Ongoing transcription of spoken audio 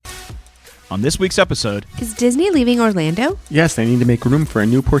On this week's episode, is Disney leaving Orlando? Yes, they need to make room for a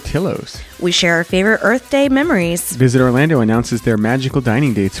new Portillo's. We share our favorite Earth Day memories. Visit Orlando announces their magical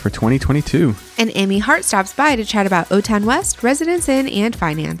dining dates for 2022. And Amy Hart stops by to chat about O-Town West, Residence Inn, and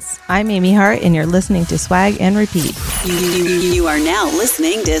finance. I'm Amy Hart, and you're listening to Swag and Repeat. You are now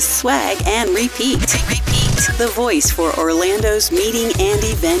listening to Swag and Repeat. The voice for Orlando's meeting and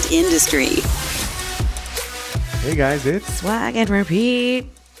event industry. Hey guys, it's... Swag and Repeat.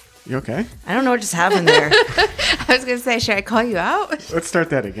 You okay? I don't know what just happened there. I was going to say, should I call you out? Let's start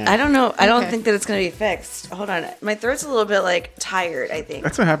that again. I don't know. I don't Okay. think that it's going to be fixed. Hold on. My throat's a little bit tired, I think.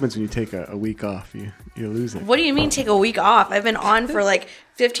 That's what happens when you take a week off. You lose it. What do you mean take a week off? I've been on for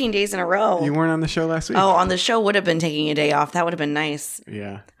 15 days in a row. You weren't on the show last week? Oh, on the show would have been taking a day off. That would have been nice.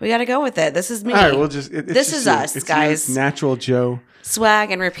 Yeah. We got to go with it. This is me. All right, we'll just... This is us, it's guys. It's Natural Joe Swag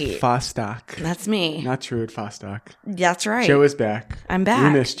and Repeat. Fostock. That's me. Not Truett Fostock. That's right. Joe is back. I'm back.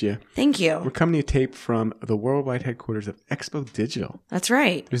 We missed you. Thank you. We're coming to you tape from the worldwide headquarters of Expo Digital. That's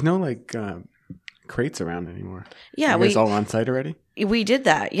right. There's no crates around anymore. Yeah, you guys all on site already? We did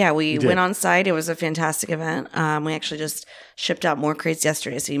that. Yeah, we did. went on site. It was a fantastic event. We actually just shipped out more crates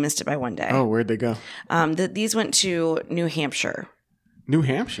yesterday, so you missed it by one day. Oh, where'd they go? These went to New Hampshire. New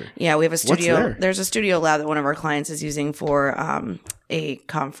Hampshire? Yeah, we have a studio. What's there? There's a studio lab that one of our clients is using for a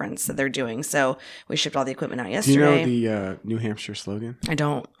conference that they're doing. So we shipped all the equipment out Do yesterday. you know the New Hampshire slogan? I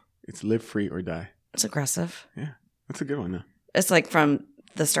don't. It's live free or die. It's aggressive. Yeah, that's a good one, though. It's from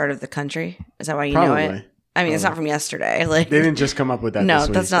the start of the country. Is that why you Probably. know it? I mean, it's not from yesterday. They didn't just come up with that. No, this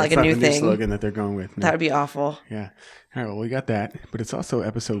week. that's not a new the thing. slogan that they're going with. No. That would be awful. Yeah. All right. Well, we got that, but it's also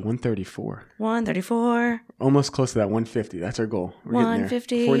episode 134. 134. Almost close to that 150. That's our goal. We're getting there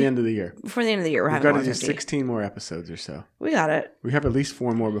 150. before the end of the year. Before the end of the year, we're We've having got to do 150. 16 more episodes or so. We got it. We have at least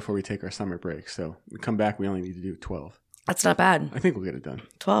 4 more before we take our summer break. So we come back. We only need to do 12. That's not bad. I think we'll get it done.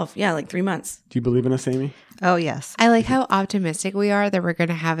 12. Yeah, 3 months. Do you believe in us, Amy? Oh, yes. I like how optimistic we are that we're going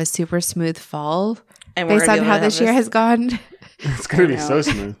to have a super smooth fall And we're based gonna on be how able to this have year has gone. It's going to be know. so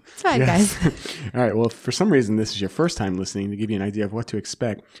smooth. It's fine, guys. All right. Well, if for some reason this is your first time listening, to give you an idea of what to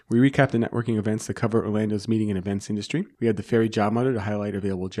expect, we recap the networking events that cover Orlando's meeting and events industry. We had the Ferry Job Motto to highlight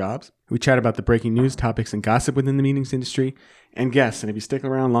available jobs. We chat about the breaking news, topics, and gossip within the meetings industry, and guests. And if you stick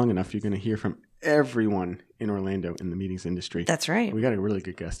around long enough, you're going to hear from everyone in Orlando in the meetings industry. That's right. We got a really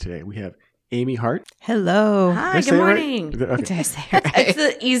good guest today. We have Amy Hart. Hello. Hi, Did I say good it right? morning. Okay. Did I say it right? It's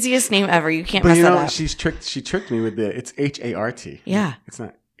the easiest name ever. You can't But mess you that know, up. she tricked me with it's H-A-R-T. Yeah. It's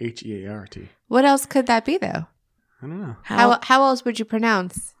not H-E-A-R-T. What else could that be, though? I don't know. How else would you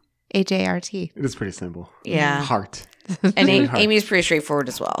pronounce H-A-R-T? It is pretty simple. Yeah. Heart. And Hart. Amy's pretty straightforward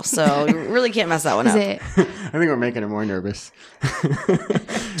as well. So you really can't mess that one Is up. it? I think we're making her more nervous.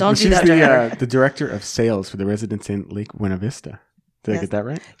 Don't do She's that to her. the director of sales for the Residence Inn Lake Buena Vista. Did I get that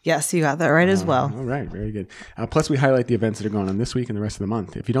right? Yes, you got that right as well. All right, very good. Plus, we highlight the events that are going on this week and the rest of the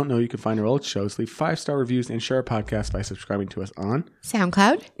month. If you don't know, you can find our old shows, leave 5-star reviews, and share our podcast by subscribing to us on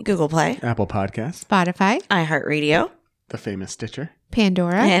SoundCloud, Google Play, Apple Podcasts, Spotify, iHeartRadio, the famous Stitcher.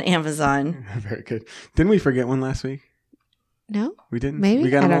 Pandora. and Amazon. Very good. Didn't we forget one last week? No? We didn't? Maybe? We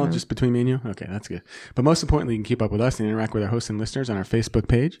got I them don't all know. just between me and you? Okay, that's good. But most importantly, you can keep up with us and interact with our hosts and listeners on our Facebook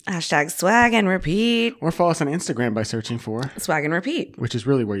page, Hashtag swag and repeat. or follow us on Instagram by searching for, Swag and repeat. which is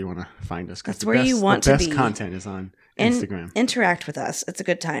really where you want to find us. 'cause That's the where you best- want the to best be. content is on And Instagram. interact with us. It's a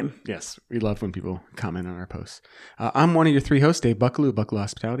good time. Yes, we love when people comment on our posts. I'm one of your 3 hosts, Dave Buckaloo, Buckaloo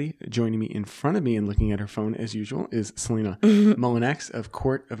Hospitality. Joining me in front of me and looking at her phone as usual is Selena Mullinex of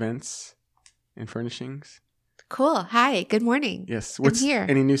Court Events and Furnishings. Cool. Hi. Good morning. Yes. I'm here.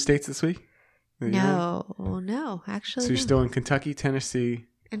 Any new states this week? No, actually. So you're no. still in Kentucky, Tennessee,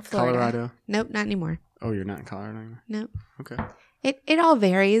 in Florida. Colorado? Nope, not anymore. Oh, you're not in Colorado anymore? Nope. Okay. It all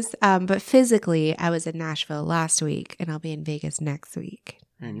varies, but physically, I was in Nashville last week, and I'll be in Vegas next week.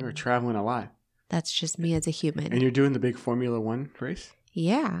 Man, you were traveling a lot. That's just me as a human. And you're doing the big Formula One race?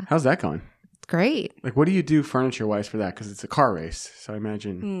 Yeah, How's that going? it's great. Like, what do you do furniture-wise for that? Because it's a car race. So I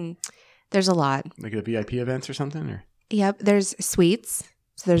imagine There's a lot. like the VIP events or something? Or Yep, there's suites.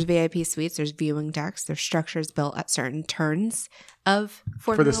 So there's VIP suites, there's viewing decks, there's structures built at certain turns of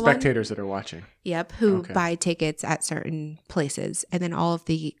for Formula the One. spectators that are watching. Yep, who Okay. buy tickets at certain places. And then all of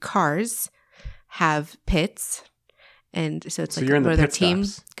the cars have pits. And so it's So like you're in the where their pit team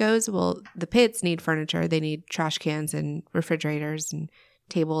stops. goes. Well, the pits need furniture. They need trash cans and refrigerators and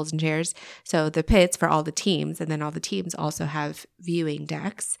tables and chairs. So the pits for all the teams, and then all the teams also have viewing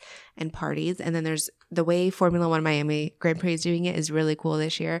decks and parties. And then there's the way Formula One Miami Grand Prix is doing it is really cool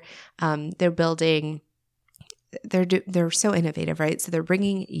this year. They're building. They're so innovative, right? So they're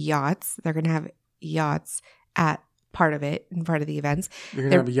bringing yachts. They're going to have yachts at part of it, in part of the events. You're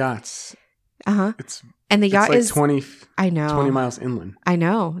going to have yachts It's And the yacht like is 20 I know. 20 miles inland. I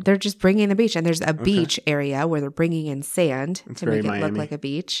know. They're just bringing the beach, and there's a beach area where they're bringing in sand It's to very make it look Miami. like a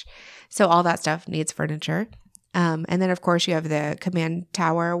beach. So all that stuff needs furniture. And then, of course, you have the command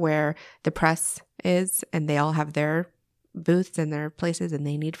tower where the press is, and they all have their booths and their places, and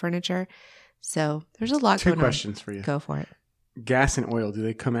they need furniture. So there's a lot Two going questions for you. on. Go for it. Gas and oil, do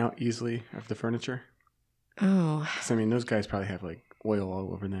they come out easily of the furniture? Oh, 'Cause, I mean, those guys probably have like oil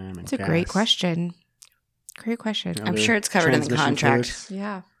all over them. And that's a great question. Great question. You know, I'm their sure it's covered in the transmission contract. fluids.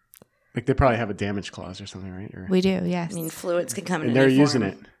 Yeah, Like they probably have a damage clause or something, right? Or, we do. Yes. I mean, fluids can come in and they're any using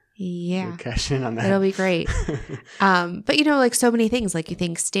form. it. Yeah. They're cashing in on that. It'll be great. But you know, like so many things, like you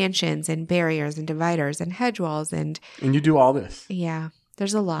think stanchions and barriers and dividers and hedge walls, and And you do all this. yeah,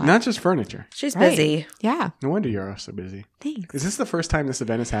 there's a lot. Not just furniture. She's Right. busy. Yeah, No wonder you're so busy. thanks. Is this the first time this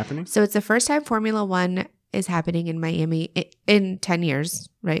event is happening? So it's the first time Formula One is happening in Miami in 10 years,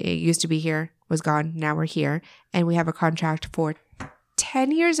 right? It used to be here, was gone. Now we're here. And we have a contract for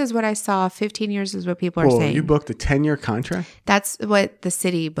 10 years is what I saw. 15 years is what people are Well, saying. you booked a 10-year contract? That's what the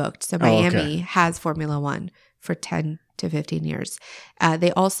city booked. So Oh, okay. Miami has Formula One for 10 to 15 years.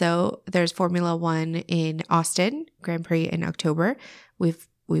 There's Formula One in Austin, Grand Prix in October.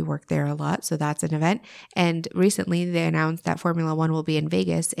 We work there a lot, so that's an event. And recently they announced that Formula One will be in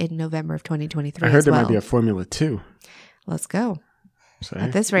Vegas in November of 2023 I heard as there well. might be a Formula 2. Let's go. So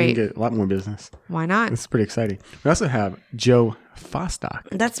At this you can rate- get a lot more business. Why not? It's pretty exciting. We also have Joe Fostock,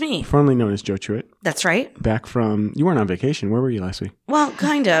 That's me. formerly known as Joe Truitt, That's right. back from, you weren't on vacation. Where were you last week? Well,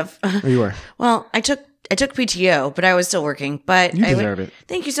 kind of. Oh, you were. Well, I took PTO, but I was still working. But You I deserve it.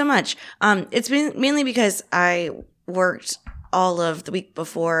 Thank you so much. It's been mainly because I worked all of the week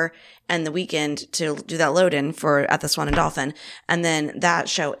before and the weekend to do that load in for at the Swan and Dolphin, and then that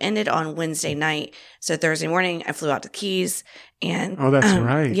show ended on Wednesday night. So Thursday morning, I flew out to Keys, and Oh, that's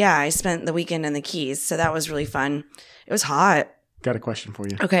right. Yeah, I spent the weekend in the Keys, so that was really fun. It was hot. Got a question for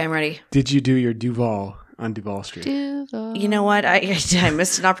you. Okay, I'm ready. Did you do your Duval on Duval Street? You know what? I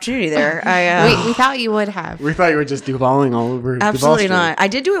missed an opportunity there. I We thought you would have. We thought you were just Duvaling all over Duval Absolutely Street. not. I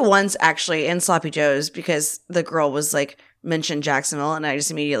did do it once actually in Sloppy Joe's because the girl was like mentioned Jacksonville, and I just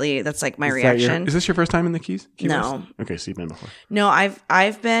immediately that's like my Is that reaction. is this your first time in the Keys? Key No. West? Okay, so you've been before. No,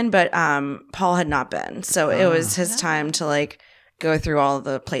 I've been, but Paul had not been, so it was his time to like go through all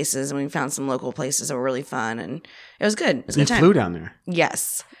the places, and we found some local places that were really fun, and it was good. It was a You good time. flew down there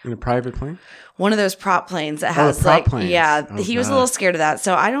Yes. in a private plane? One of those prop planes that Oh, the has prop like, planes. yeah, Oh, he was a God. little scared of that.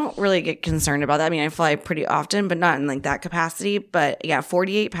 So I don't really get concerned about that. I mean, I fly pretty often, but not in like that capacity. But yeah,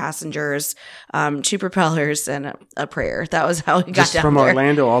 48 passengers, 2 propellers, and a prayer. That was how we got Just down from there.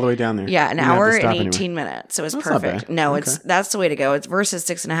 Orlando all the way down there. Yeah, an You didn't have to hour and stop 18 anywhere. minutes. So it was That's not perfect. bad. No, Okay. that's the way to go. It's versus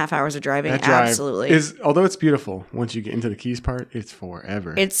 6.5 hours of driving. That drive Absolutely. is, although it's beautiful, once you get into the Keys part, it's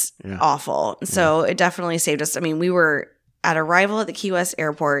forever. It's Yeah. awful. So it definitely saved us. I mean, we were at arrival at the Key West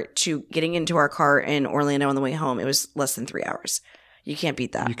airport to getting into our car in Orlando on the way home. It was less than 3 hours. You can't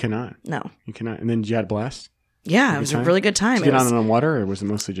beat that. You cannot. No. You cannot. And then you had a blast? Yeah, Good it was time? a really good time. Did you It get was- on water, or was it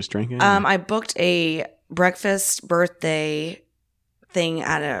mostly just drinking? I booked a breakfast birthday thing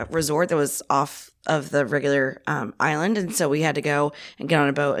at a resort that was off of the regular island, and so we had to go and get on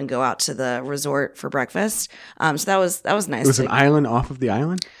a boat and go out to the resort for breakfast. So that was nice. it was an island off of the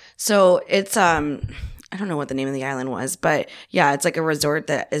island? So it's I don't know what the name of the island was, but yeah, it's like a resort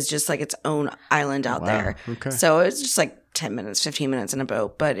that is just like its own island out Wow. there. Okay. So it's just like 10 minutes, 15 minutes in a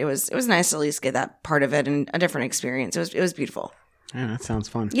boat, but it was nice to at least get that part of it and a different experience. It was beautiful. Yeah, that sounds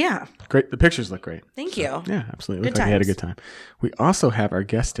fun. Yeah. Great. The pictures look great. Thank you. Yeah, absolutely. Good Looked like you had a times. good time. We also have our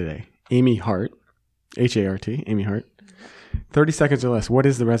guest today, Amy Hart, H-A-R-T, Amy Hart. 30 seconds or less. What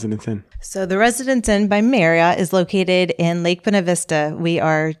is the Residence Inn? So the Residence Inn by Marriott is located in Lake Buena Vista. We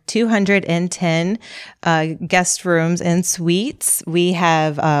are 210 guest rooms and suites. We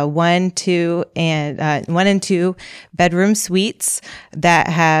have 1, 2, and 1 and 2 bedroom suites that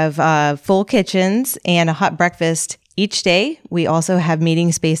have full kitchens and a hot breakfast each day. We also have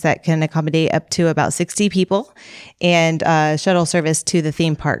meeting space that can accommodate up to about 60 people, and shuttle service to the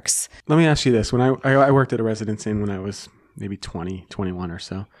theme parks. Let me ask you this. When I worked at a Residence Inn when I was maybe 20, 21 or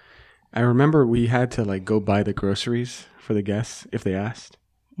so, I remember we had to like go buy the groceries for the guests if they asked.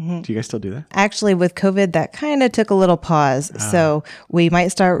 Do you guys still do that? Actually, with COVID, that kind of took a little pause. So we might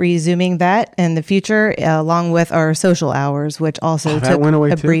start resuming that in the future, along with our social hours, which also that took went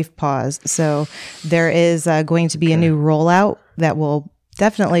away a too? brief pause. So there is going to be a new rollout that will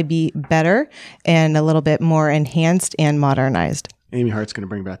definitely be better and a little bit more enhanced and modernized. Amy Hart's going to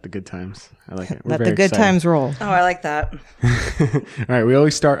bring back the good times. I like it. We're Let the very good excited. times roll. Oh, I like that. All right. We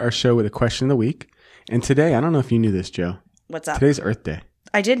always start our show with a question of the week. And today, I don't know if you knew this, Joe. What's up? Today's Earth Day.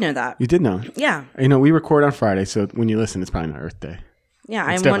 I did know that. You did know. Yeah. You know, we record on Friday, so when you listen, it's probably not Earth Day. Yeah,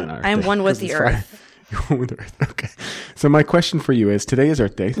 It's I'm definitely one. not Earth I'm Day, one with 'cause the it's earth. Friday. You're one with the Earth. Okay. So my question for you is: today is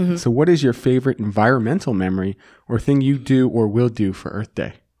Earth Day. Mm-hmm. So what is your favorite environmental memory or thing you do or will do for Earth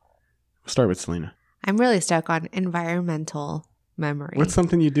Day? We'll start with Selena. I'm really stuck on environmental memory. What's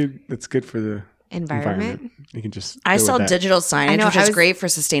something you do that's good for the environment? You can just. I go saw with that. digital I signage, know, which I is was- great for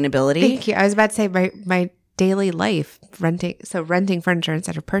sustainability. Thank you. I was about to say my daily life renting furniture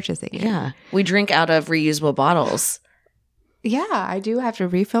instead of purchasing it. Yeah. We drink out of reusable bottles. Yeah, I do have to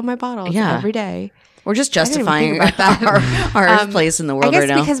refill my bottles Yeah. every day. We're just I didn't even justifying think about that. our place in the I world guess right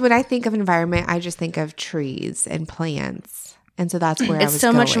now. because when I think of environment, I just think of trees and plants. And so that's where I It's was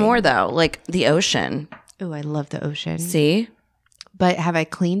so much going. more, though. Like the ocean. Oh, I love the ocean. See? But have I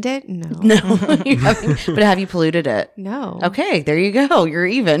cleaned it? No. No. You haven't- but have you polluted it? No. Okay, there you go. You're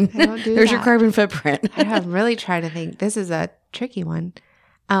even. I don't do There's your that. carbon footprint. I'm really trying to think. This is a tricky one.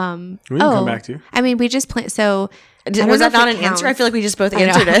 We can come back to you. I mean, we just plant. So I don't Was know that not if an it answer? I counts. feel like we just both I know.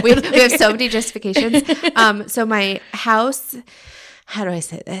 answered it. We have so many justifications. So my house, how do I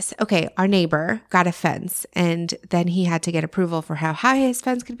say this? Okay, our neighbor got a fence, and then he had to get approval for how high his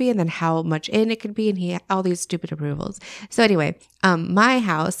fence could be, and then how much in it could be, and he had all these stupid approvals. So anyway, my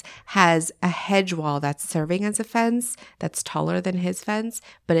house has a hedge wall that's serving as a fence that's taller than his fence,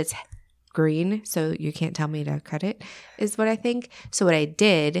 but it's green, so you can't tell me to cut it, is what I think. So what I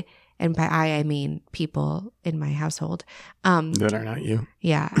did, and by I mean people in my household. That are not you.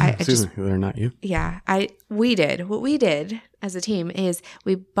 Yeah, I Excuse just me. That are not you. yeah, what we did as a team is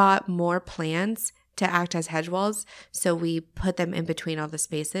we bought more plants to act as hedge walls. So we put them in between all the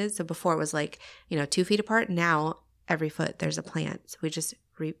spaces. So before it was 2 feet apart. Now every foot there's a plant. So we just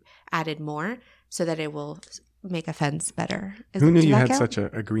added more so that it will make a fence better. Who knew does you that had count? such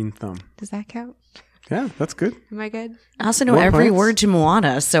a green thumb? Does that count? Yeah, that's good. Am I good? I also know More every plants? word to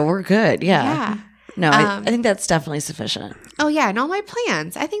Moana, so we're good. Yeah. Yeah. No, I think that's definitely sufficient. Oh yeah, and all my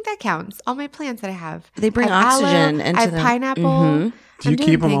plants. I think that counts. All my plants that I have. They bring I have oxygen aloe, into I have them. pineapple. Mhm. Do you I'm keep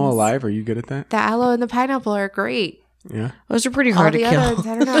doing them all things. alive? Are you good at that? The aloe and the pineapple are great. Yeah. Those are pretty All hard the to other ones,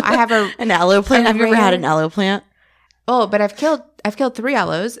 kill. I don't know. I have a An aloe plant. a Have you ever had rare- an aloe plant? but I've killed 3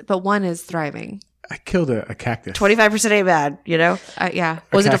 aloes, but one is thriving. I killed a cactus. 25% ain't bad, you know? Yeah.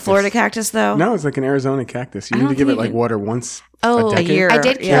 Was it a cactus. Florida cactus, though? No, it's like an Arizona cactus. You I need to don't give it think like you- water once Oh, a decade. year. I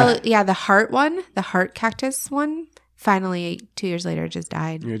did Yeah. kill the heart one, the heart cactus one. Finally, 2 years later, it just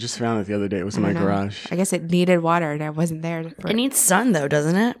died. Yeah, I just found it the other day. It was in I my don't know. garage. I guess it needed water and I wasn't there. It needs sun, though,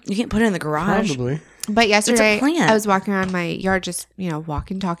 doesn't it? You can't put it in the garage. Probably. But yesterday, plant. I was walking around my yard, just,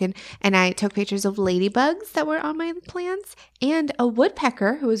 walking, talking, and I took pictures of ladybugs that were on my plants and a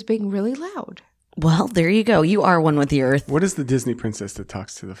woodpecker who was being really loud. Well, there you go. You are one with the earth. What is the Disney princess that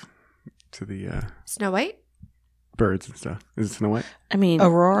talks to the Snow White? birds and stuff? Is it Snow White? I mean,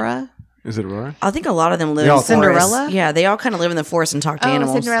 Aurora. Is it Aurora? I think a lot of them live They in all the Cinderella? forest. Yeah, they all kind of live in the forest and talk to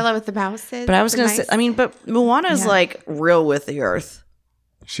animals. Cinderella with the mouses. But I was the going to say, mice. I mean, but Moana's like real with the earth.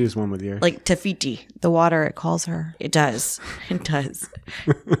 She is one with the earth. Like Tafiti. The water, it calls her. It does. It does.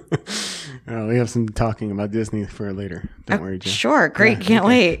 We have some talking about Disney for later. Don't worry, Joe. Sure. Great. Yeah, Can't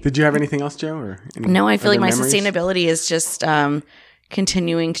okay. wait. Did you have anything else, Joe? Or any No, I feel like other my memories? sustainability is just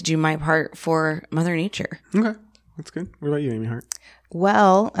continuing to do my part for Mother Nature. Okay, that's good. What about you, Amy Hart?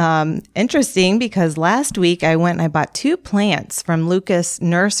 Well, interesting because last week I went and I bought 2 plants from Lucas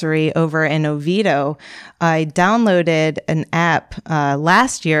Nursery over in Oviedo. I downloaded an app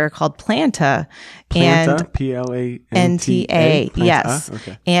last year called Planta. Planta? And Planta? NTA, yes.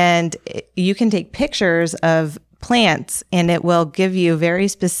 Okay. And you can take pictures of plants and it will give you very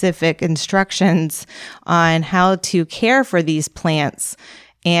specific instructions on how to care for these plants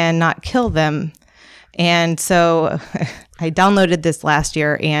and not kill them. And so I downloaded this last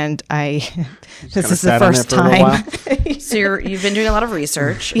year and this kinda is the sat on first it for a little time. So you've been doing a lot of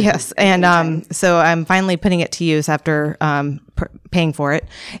research. Yes. And so I'm finally putting it to use after paying for it.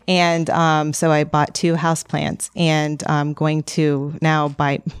 And so I bought 2 houseplants and I'm going to now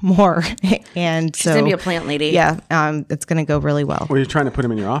buy more. And She's so going to be a plant lady. yeah, it's going to go really well. Well, you're trying to put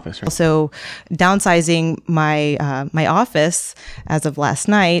them in your office, right? So downsizing my my office as of last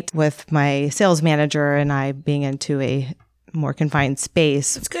night with my sales manager and I being into a more confined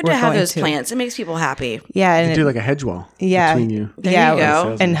space. It's good to have those plants. It makes people happy. Yeah. You And do like a hedge wall yeah, between you. There yeah, you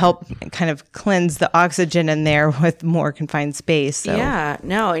go. and help kind of cleanse the oxygen in there with more confined space. So Yeah.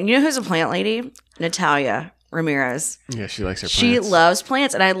 No. And you know who's a plant lady? Natalia Ramirez. Yeah, she likes her plants. She loves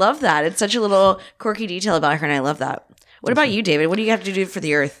plants. And I love that. It's such a little quirky detail about her. And I love that. What about you, David? What do you have to do for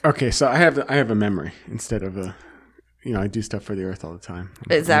the earth? Okay, so I have a memory instead of a I do stuff for the earth all the time.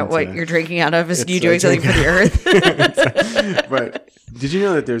 Is that what you're drinking out of? Is It's you a doing something for drink. the earth? But did you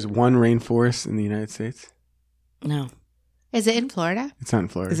know that there's one rainforest in the United States? No. Is it in Florida? It's not in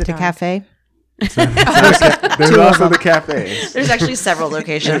Florida. Is it a cafe? There's also the cafes. There's actually several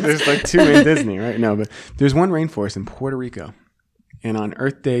locations. There's like 2 in Disney, right? No, but there's one rainforest in Puerto Rico. And on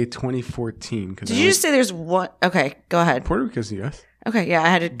Earth Day 2014. Did you just say there's one? Okay, go ahead. Puerto Rico's US. Okay, yeah, I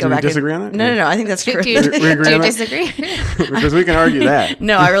had to go Do we back. disagree on that? No. I think that's Do correct. you, We agree do you on that? disagree? Because we can argue that.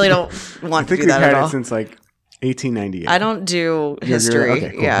 No, I really don't I want to think do we've that had at it all. since like 1898. I don't do history.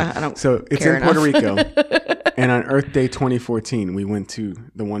 okay, cool. Yeah, I don't. So it's care in Puerto enough. Rico. And on Earth Day 2014, we went to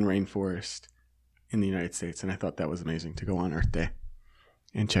the one rainforest in the United States. And I thought that was amazing to go on Earth Day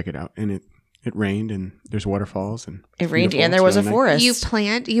and check it out. And it rained and there's waterfalls. And It rained beautiful. and there It's was a really nice.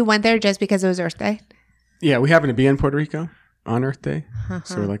 forest. You went there just because it was Earth Day? Yeah, we happened to be in Puerto Rico on Earth Day. Uh-huh.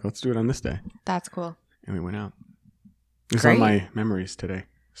 So we're like, let's do it on this day. That's cool. And we went out. It's Great. on my memories today.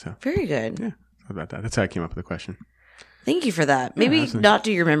 So Very good. yeah, how about that? That's how I came up with the question. Thank you for that. Maybe absolutely. not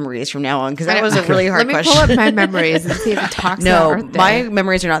do your memories from now on because that was a really hard Let me question. pull up my memories and see if it talks No, about Earth Day. my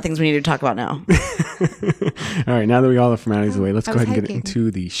memories are not things we need to talk about now. All right, now that we all have formalities away, let's I go was ahead and get hiking.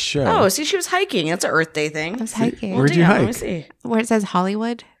 into the show. Oh, see, she was hiking. That's an Earth Day thing. I was hiking. Where'd you Let me hike? see. Where it says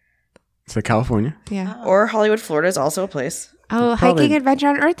Hollywood? It's like California. Yeah. Or Hollywood, Florida is also a place. Oh, Probably- hiking adventure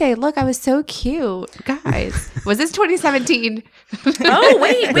on Earth Day. Look, I was so cute. Guys, was this 2017? Oh,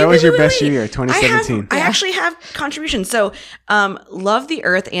 wait. That was your best year, 2017. I actually have contributions. So, love the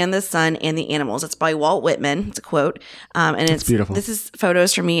earth and the sun and the animals. It's by Walt Whitman. It's a quote. And it's beautiful. This is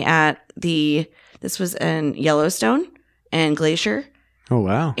photos from me this was in Yellowstone and Glacier Oh,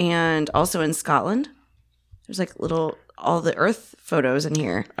 wow. and also in Scotland. There's like all the earth photos in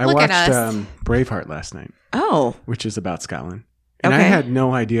here. I Look at watched us. Braveheart last night, Oh, which is about Scotland. And I Okay. had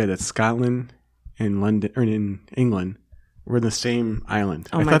no idea that Scotland and London or in England were the same island.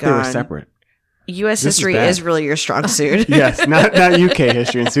 Oh I my thought they were God. separate. U.S. This is history bad. is really your strong suit. Yes, not UK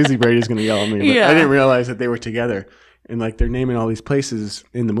history. And Susie Brady's going to yell at me. But Yeah. I didn't realize that they were together. And like they're naming all these places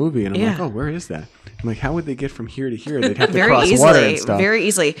in the movie. And I'm like, Yeah. oh, where is that? I'm like, how would they get from here to here? They'd have to Very cross water and easily, stuff. very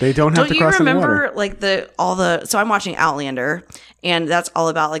easily. They don't have to you cross any remember water. like so I'm watching Outlander, and that's all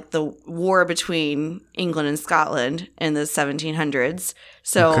about like the war between England and Scotland in the 1700s.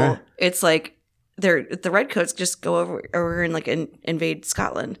 So Okay. it's like the redcoats just go over and like invade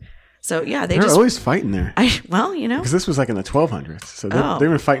Scotland. So yeah, They're always fighting there. because Because this was like in the 1200s. So Oh. they've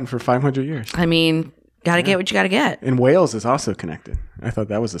been fighting for 500 years. I mean, gotta get what you gotta get. And Wales is also connected. I thought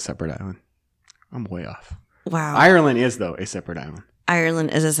that was a separate island. I'm way off. Wow, Ireland is, though, a separate island.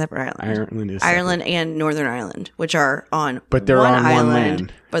 Ireland is a separate island. Ireland is separate. Ireland and Northern Ireland, which are on But they're one on one island,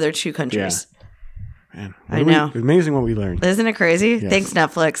 land. but they're two countries. Man, I know. Amazing what we learned. Isn't it crazy? Yes. Thanks,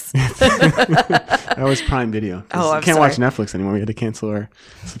 Netflix. That was Prime Video. 'Cause Oh, I'm you can't sorry. watch Netflix anymore. We had to cancel our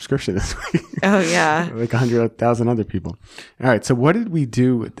subscription this week. Oh yeah. Like 100,000 other people. All right. So what did we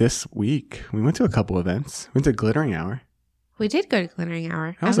do this week? We went to a couple events. We went to Glittering Hour. We did go to Glittering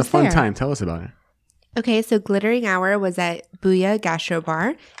Hour. That was I a fun there. time. Tell us about it. Okay, so Glittering Hour was at Booyah Gastro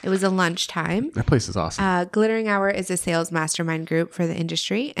Bar. It was a lunchtime. That place is awesome. Glittering Hour is a sales mastermind group for the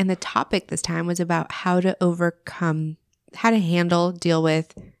industry, and the topic this time was about how to handle, deal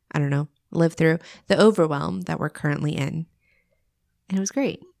with, live through the overwhelm that we're currently in. And it was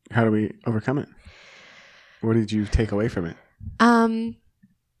great. How do we overcome it? What did you take away from it?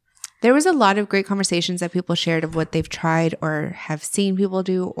 There was a lot of great conversations that people shared of what they've tried or have seen people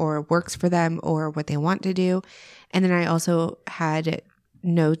do or works for them or what they want to do. And then I also had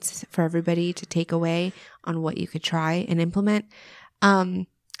notes for everybody to take away on what you could try and implement.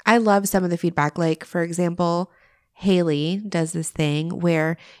 I love some of the feedback. Like, for example, Haley does this thing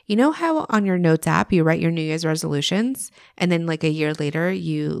where, you know how on your notes app you write your New Year's resolutions and then like a year later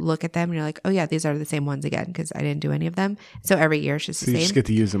you look at them and you're like, oh yeah, these are the same ones again because I didn't do any of them. So every year it's just So the you same. just get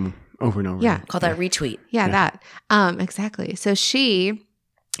to use them over and over. Yeah. again. Call that retweet. Yeah, that. Exactly. So she,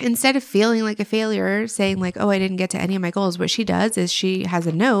 instead of feeling like a failure, saying like, oh, I didn't get to any of my goals, what she does is she has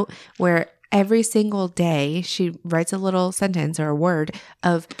a note where every single day she writes a little sentence or a word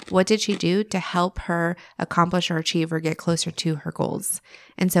of what did she do to help her accomplish or achieve or get closer to her goals.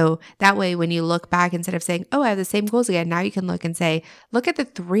 And so that way, when you look back, instead of saying, oh, I have the same goals again, now you can look and say, look at the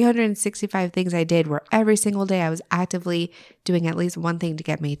 365 things I did where every single day I was actively doing at least one thing to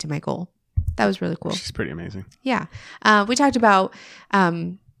get me to my goal. That was really cool. She's pretty amazing. Yeah. We talked about,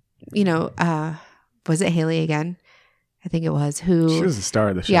 was it Haley again? I think it was, who She was the star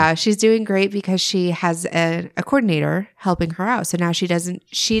of the show. yeah, she's doing great because she has a coordinator helping her out. So now she doesn't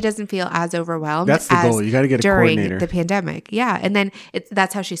feel as overwhelmed. That's the as goal. You got to get a during coordinator. the pandemic. Yeah. And then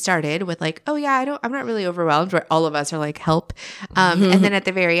that's how she started with like, oh yeah, I'm not really overwhelmed, where all of us are like, help. And then at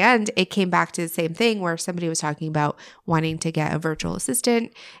the very end, it came back to the same thing where somebody was talking about wanting to get a virtual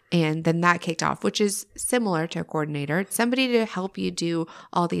assistant. And then that kicked off, which is similar to a coordinator. It's somebody to help you do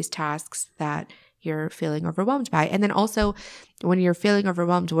all these tasks that you're feeling overwhelmed by. And then also when you're feeling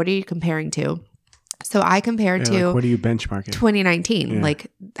overwhelmed, what are you comparing to? So I compared to like, what do you benchmark it? 2019, like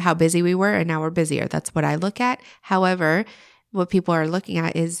how busy we were, and now we're busier. That's what I look at. However, what people are looking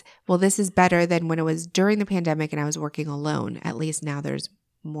at is, well, this is better than when it was during the pandemic and I was working alone. At least now there's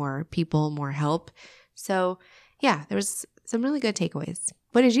more people, more help. So yeah, there's some really good takeaways.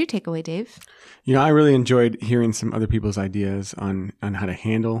 What did you take away, Dave? I really enjoyed hearing some other people's ideas on how to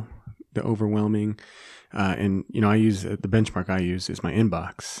handle the overwhelming. And I use the benchmark I use is my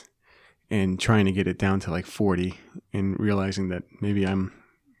inbox, and trying to get it down to like 40 and realizing that maybe I'm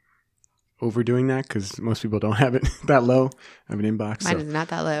overdoing that because most people don't have it that low of an inbox. Mine is not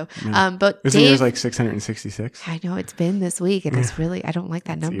that low. No. But Isn't Dave, yours like 666? I know it's been this week and it's really, I don't like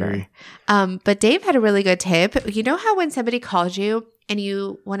that number. eerie. But Dave had a really good tip. You know how when somebody calls you and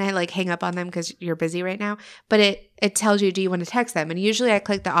you want to like hang up on them because you're busy right now, but it tells you, do you want to text them? And usually I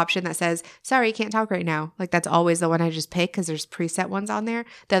click the option that says, sorry, you can't talk right now. Like that's always the one I just pick because there's preset ones on there.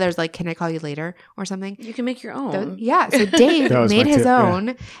 The other's like, can I call you later or something? You can make your own. Yeah. So Dave That was made my his tip, yeah.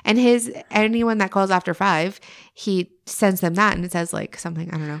 own, and anyone that calls after 5, he sends them that, and it says like something,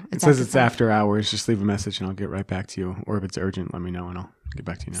 I don't know. It says it's 5. after hours. Just leave a message and I'll get right back to you. Or if it's urgent, let me know and I'll get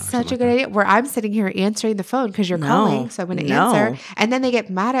back to you now. or Such something a good like idea. Where I'm sitting here answering the phone because you're No. calling, so I'm going to No. answer, and then they get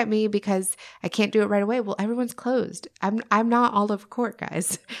mad at me because I can't do it right away. Well, everyone's closed. I'm not all of court,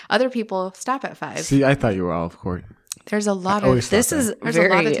 guys. Other people stop at 5. that. See, I thought you were all of court. There's a lot I always of thought This that. is There's a lot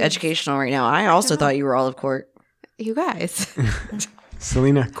of very things. educational right now. I also thought you were all of court. you guys.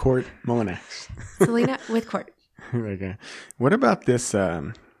 Selena Court Molinax. Selena with court. Okay. What about this?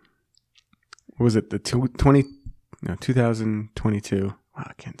 What was it? The 2022. Wow,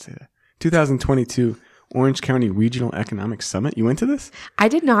 I can't say that. 2022 Orange County Regional Economic Summit. You went to this? I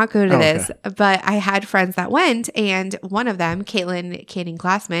did not go to Oh, okay. this, but I had friends that went, and one of them, Caitlin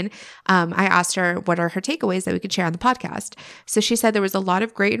Canning-Glassman, I asked her what are her takeaways that we could share on the podcast. So she said there was a lot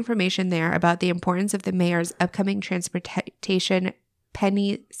of great information there about the importance of the mayor's upcoming transportation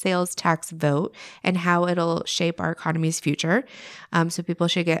penny sales tax vote and how it'll shape our economy's future. So people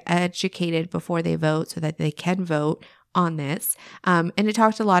should get educated before they vote so that they can vote on this. And it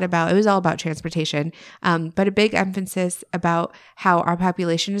talked a lot about, it was all about transportation, but a big emphasis about how our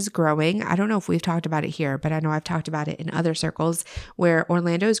population is growing. I don't know if we've talked about it here, but I know I've talked about it in other circles where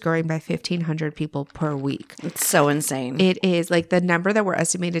Orlando is growing by 1,500 people per week. It's so insane. It is like the number that we're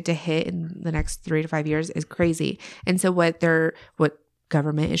estimated to hit in the next 3 to 5 years is crazy. And so what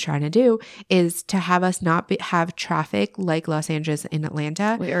government is trying to do is to have us not have traffic like Los Angeles and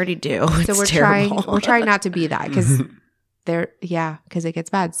Atlanta. We already do. So It's we're terrible. trying not to be that because because it gets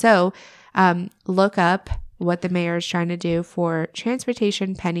bad. So look up what the mayor is trying to do for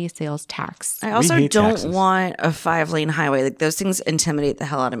transportation penny sales tax. I also hate don't taxes. want a 5-lane highway. Like those things intimidate the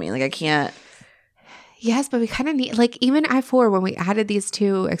hell out of me. Like I can't. Yes, but we kind of need, like, even I-4 when we added these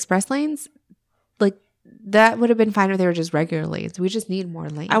 2 express lanes, like that would have been fine if they were just regular lanes. We just need more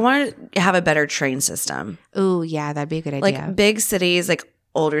lanes. I want to have a better train system. Oh yeah, that'd be a good idea. Like big cities, like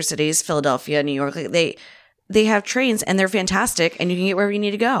older cities, Philadelphia, New York, like they have trains and they're fantastic, and you can get wherever you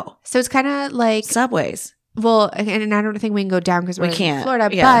need to go. So it's kind of like, Subways. well, and I don't think we can go down because we're in can't, Florida,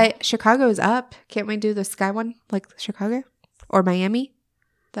 yeah. but Chicago's up. Can't we do the Sky one like Chicago or Miami?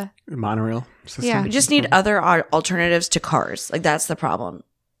 Monorail system. Yeah. We just need other alternatives to cars. Like that's the problem.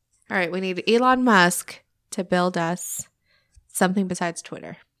 All right, we need Elon Musk to build us something besides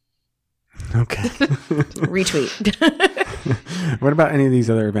Twitter. Okay. Retweet. What about any of these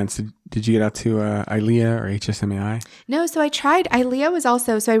other events? Did you get out to ILEA or HSMAI? No, so I tried. ILEA was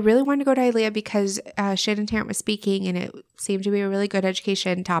also, so I really wanted to go to ILEA because Shannon Tarrant was speaking and it seemed to be a really good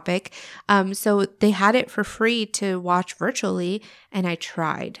education topic. So they had it for free to watch virtually and I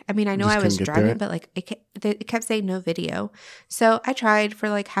tried. I mean, I know Just I was couldn't get driving, through it? but like it kept saying no video. So I tried for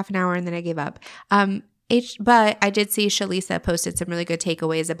like half an hour and then I gave up. But I did see Shalisa posted some really good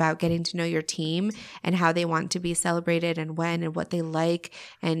takeaways about getting to know your team and how they want to be celebrated and when and what they like,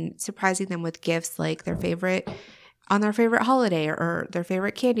 and surprising them with gifts like their favorite holiday or their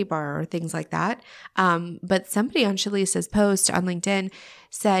favorite candy bar or things like that. But somebody on Shalisa's post on LinkedIn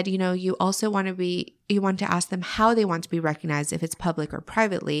said, you also want to ask them how they want to be recognized, if it's public or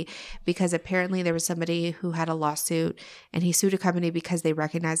privately, because apparently there was somebody who had a lawsuit and he sued a company because they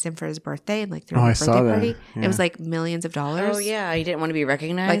recognized him for his birthday and like threw him a birthday party. Yeah. It was like millions of dollars. Oh yeah, he didn't want to be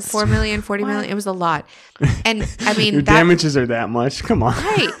recognized. Like 4 million, 40 million. It was a lot. And I mean, Your damages are that much. Come on.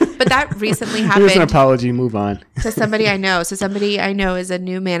 Right. But that recently Here's happened an apology. Move on. to somebody I know. So somebody I know is a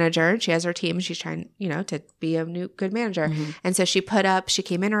new manager. She has her team. She's trying, to be a good manager. Mm-hmm. And so she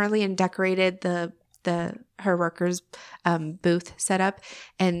came in early and decorated her workers' booth set up,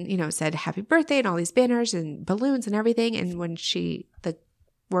 and said happy birthday and all these banners and balloons and everything. And when the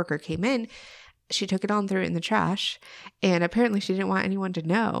worker came in, she took it all and threw it in the trash. And apparently she didn't want anyone to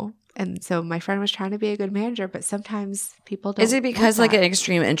know. And so my friend was trying to be a good manager, but sometimes people don't. Is it because like an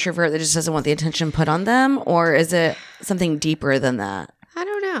extreme introvert that just doesn't want the attention put on them, or is it something deeper than that? I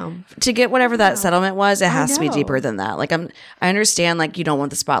don't know. To get whatever that settlement was, it has to be know. deeper than that. Like I understand like you don't want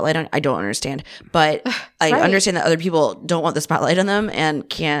the spotlight on. I don't understand, but I Right. understand that other people don't want the spotlight on them and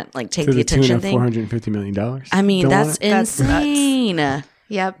can't like take To the the tune attention of thing. $450 million. I mean, Don't that's want it? That's nuts. insane.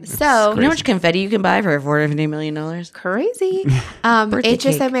 Yep. So You know how much confetti you can buy for $450 million? crazy. Birthday cake.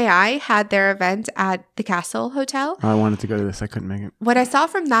 HSMAI had their event at the Castle Hotel. I wanted to go to this. I couldn't make it. What I saw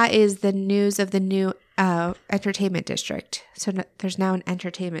from that is the news of the new entertainment district. So there's now an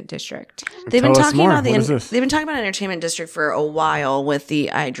entertainment district. They've Tell been us talking more. about What is this? they've been talking about entertainment district for a while with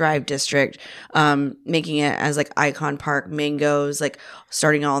the iDrive district, making it as like Icon Park, Mangoes, like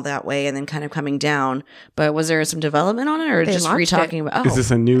starting all that way and then kind of coming down. But was there some development on it, or They just launched re-talking it. about? Is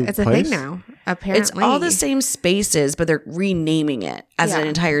this a new It's a place? thing now. Apparently, It's all the same spaces, but they're renaming it as an Yeah.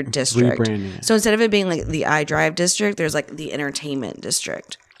 entire district. Rebranding it. So instead of it being like the iDrive district, there's like the entertainment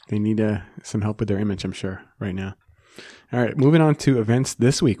district. They need some help with their image, I'm sure, right now. All right, moving on to events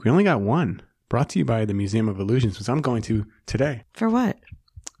this week. We only got one. Brought to you by the Museum of Illusions, which I'm going to today. For what?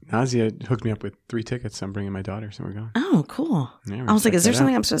 Nazia hooked me up with 3 tickets. I'm bringing my daughter, so we're going. Oh, cool. Yeah, we're I was like, check is there that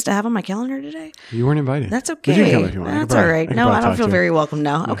something out. I'm supposed to have on my calendar today? You weren't invited. That's But you okay. can come if you want. That's all right. No, I don't feel very welcome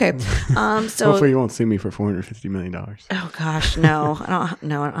now. Okay. So Hopefully you won't sue me for $450 million. oh gosh, no. I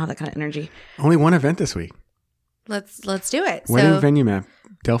don't have that kind of energy. Only one event this week. let's do it. Wedding So venue map,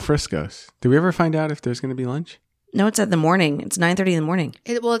 Del Frisco's. Did we ever find out if there's going to be lunch? No, it's at the morning. It's 9:30 in the morning.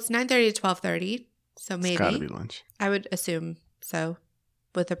 it's 9:30 to 12:30. So It's got to be maybe lunch. I would assume so,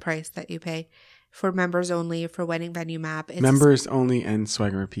 with the price that you pay for members only for wedding venue map. It's Members only and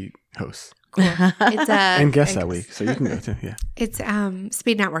Swag and Repeat hosts. It's And guests that week, so you can go too. Yeah, It's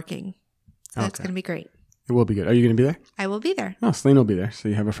speed networking. So it's Okay. going to be great. it will be good. Are you going to be there? I will be there. No, Celine will be there, so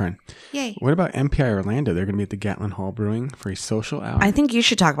you have a friend. Yay. What about MPI Orlando? They're going to be at the Gatlin Hall Brewing for a social hour. I think you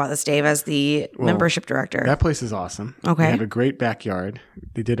should talk about this, Dave, as the Well, membership director. That place is awesome. Okay. They have a great backyard.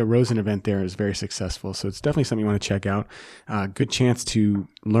 They did a Rosen event there. It was very successful. So it's definitely something you want to check out. Good chance to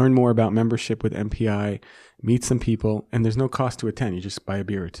learn more about membership with MPI, meet some people, and there's no cost to attend. You just buy a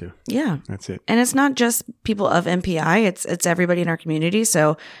beer or two. Yeah. That's it. And it's not just people of MPI, it's everybody in our community.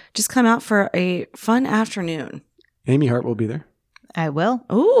 So just come out for a fun afternoon. Amy Hart will be there. I will.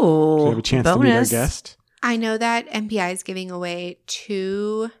 Ooh. So you have a chance to meet our bonus. guest. I know that MPI is giving away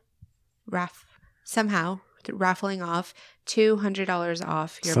raffling off $200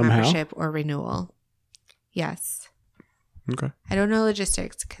 off your Somehow? membership or renewal. Yes. Okay. I don't know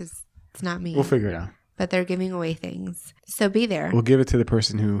logistics because it's not me. We'll figure it out. But they're giving away things. So be there. We'll give it to the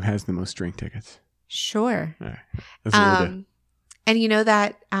person who has the most drink tickets. Sure. All right. That's what we'll do. And you know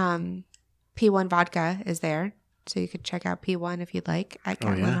that P1 Vodka is there. So you could check out P1 if you'd like at Oh,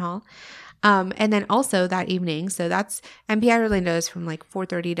 Gatlin yeah? Hall. And then also that evening, so that's MPI Orlando is from like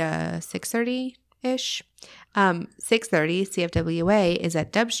 4:30 to 6:30-ish. 6:30 CFWA is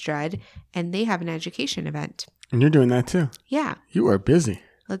at Dubstrud, and they have an education event. And you're doing that too. Yeah, You are busy.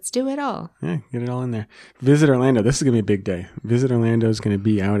 let's do it all. Yeah, get it all in there. Visit Orlando. This is going to be a big day. Visit Orlando is going to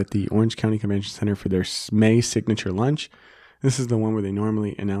be out at the Orange County Convention Center for their May signature lunch. This is the one where they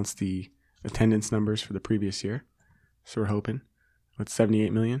normally announce the attendance numbers for the previous year. So we're hoping. What's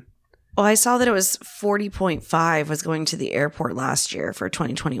 78 million? Well, I saw that it was 40.5 was going to the airport last year for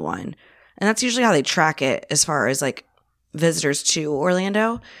 2021. And that's usually how they track it as far as like visitors to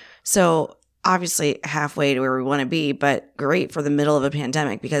Orlando. So obviously halfway to where we want to be, but great for the middle of a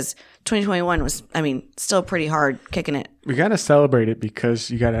pandemic because 2021 was, still pretty hard kicking it. We got to celebrate it because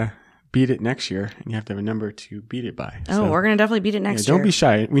you got to beat it next year and you have to have a number to beat it by. Oh, we're going to definitely beat it next Don't year. be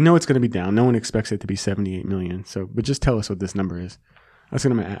shy. We know it's going to be down. No one expects it to be 78 million. So, but just tell us what this number is. I was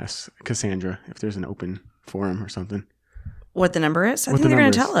going to ask Cassandra if there's an open forum or something. What the number is? I What think the they're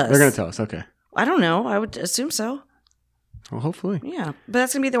going number to is. tell us. They're going to tell us. Okay. I don't know. I would assume so. Well, hopefully. Yeah. But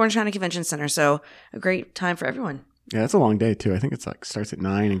that's going to be at the Orange County Convention Center. So a great time for everyone. Yeah, it's a long day too. I think it's like starts at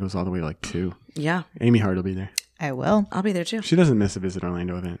 9 and goes all the way to like 2. Yeah. Amy Hart will be there. I will. I'll be there too. She doesn't miss a Visit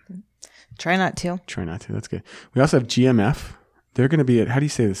Orlando event. Try not to. Try not to. That's good. We also have GMF. They're going to be at, how do you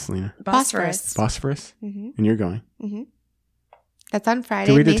say this, Selena? Bosphorus. Bosphorus? Mm-hmm. And you're going. Mm-hmm. That's on Friday.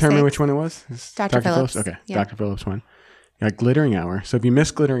 Did we May determine 6th. which one it was? It's Dr. Phillips. Okay, Yeah. Dr. Phillips one. You got Glittering Hour. So if you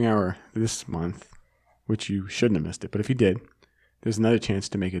missed Glittering Hour this month, which you shouldn't have missed it, but if you did, there's another chance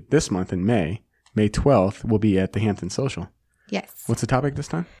to make it this month in May. May 12th will be at the Hampton Social. Yes. What's the topic this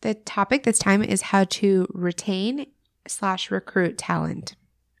time? The topic this time is how to retain/recruit talent.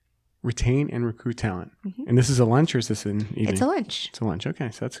 Retain and recruit talent. And this is a lunch or is this an evening? It's a lunch. It's a lunch.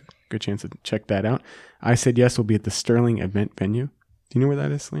 Okay, so that's a good chance to check that out. I Said Yes will be at the Sterling Event Venue. Do you know where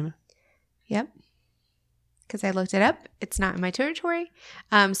that is, Selena? Yep. Because I looked it up. It's not in my territory.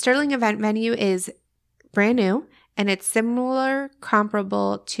 Sterling Event Venue is brand new, and it's similar,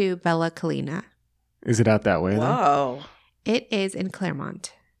 comparable to Bella Collina. Is it out that way, though? Whoa. It is in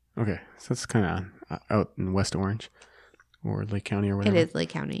Claremont. Okay, so that's kind of out in West Orange or Lake County or whatever. It is Lake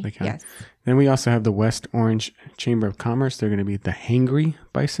County. Lake County. Yes. Then we also have the West Orange Chamber of Commerce. They're going to be at the Hangry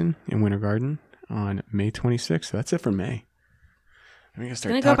Bison in Winter Garden on May 26th. So that's it for May. I think I It's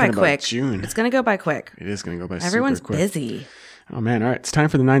start going to go talking by about quick. June. It's going to go by quick. It is going to go by Everyone's super quick. busy. Oh, man. All right. It's time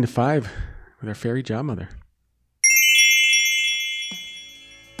for the 9 to 5 with our fairy job mother.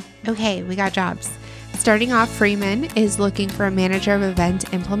 Okay, we got jobs. Starting off, Freeman is looking for a manager of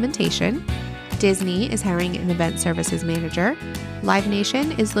event implementation. Disney is hiring an event services manager. Live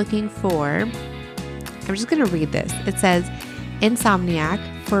Nation is looking for, I'm just going to read this. It says, Insomniac,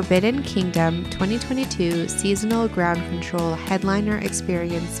 Forbidden Kingdom 2022 Seasonal Ground Control Headliner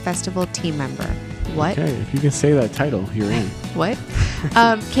Experience Festival Team Member. What? Okay. If you can say that title, you're in. What?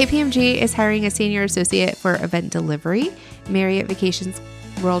 KPMG is hiring a senior associate for event delivery. Marriott Vacations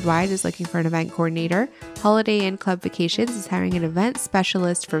Worldwide is looking for an event coordinator. Holiday Inn Club Vacations is hiring an event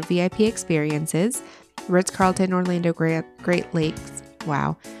specialist for VIP experiences. Ritz-Carlton Orlando Great Lakes.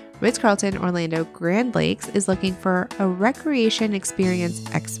 Wow. Ritz-Carlton Orlando Grand Lakes is looking for a recreation experience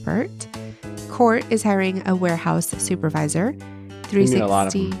expert. Court is hiring a warehouse supervisor. 360. need a lot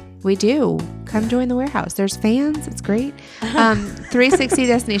of them. We do. Come join the warehouse. There's fans. It's great. 360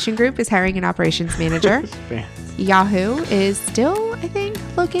 Destination Group is hiring an operations manager. Fans. Yahoo is still, I think,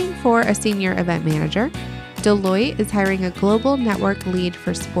 looking for a senior event manager. Deloitte is hiring a global network lead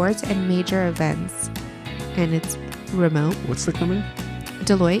for sports and major events. And it's remote. What's the company?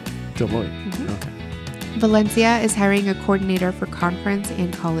 Deloitte. Deloitte. Mm-hmm. Okay. Valencia is hiring a coordinator for conference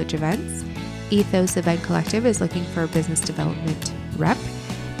and college events. Ethos Event Collective is looking for a business development rep.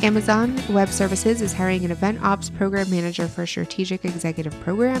 Amazon Web Services is hiring an event ops program manager for strategic executive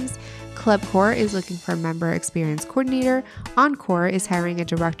programs. Club Core is looking for a member experience coordinator. Encore is hiring a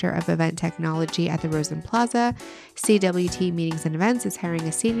director of event technology at the Rosen Plaza. CWT Meetings and Events is hiring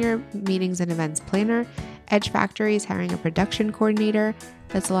a senior meetings and events planner. Edge Factory is hiring a production coordinator.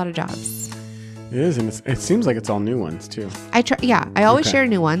 That's a lot of jobs. It is, and it seems like it's all new ones, too. I always Okay. share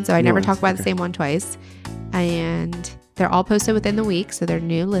new ones, so I New never ones, talk about the okay. same one twice. And they're all posted within the week, so they're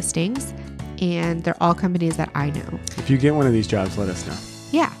new listings, and they're all companies that I know. If you get one of these jobs, let us know.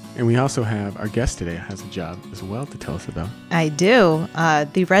 Yeah. And we also have our guest today has a job as well to tell us about. I do.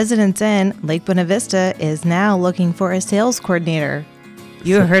 The Residence Inn, Lake Buena Vista, is now looking for a sales coordinator.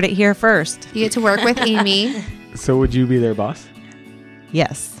 You heard it here first. You get to work with Amy. So would you be their boss?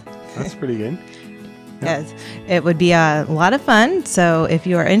 Yes. That's pretty good. Yes. It would be a lot of fun. So if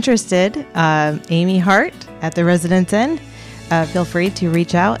you are interested, Amy Hart at the Residence Inn, feel free to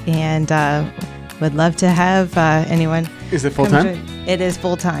reach out and would love to have anyone. Is it full come time? join. It is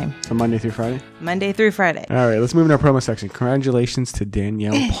full time, So Monday through Friday? Monday through Friday. All right, let's move into our promo section. Congratulations to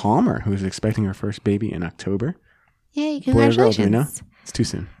Danielle Palmer, who is expecting her first baby in October. Yay, Boy or girl, congratulations. do we know? It's too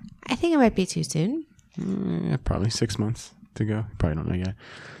soon. I think it might be too soon. Yeah, probably 6 months to go. Probably don't know yet.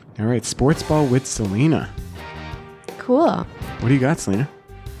 All right, sports ball with Selena. Cool. What do you got, Selena?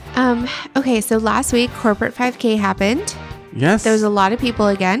 Okay, so last week, Corporate 5K happened. Yes. There was a lot of people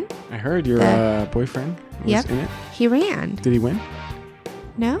again. I heard your boyfriend was Yep. in it. He ran. Did he win?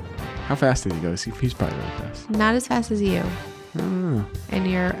 No? How fast did he go? He's probably really fast. Not as fast as you I don't know. and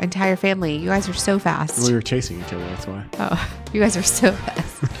your entire family. You guys are so fast. We were chasing each other, that's why. Oh, you guys are so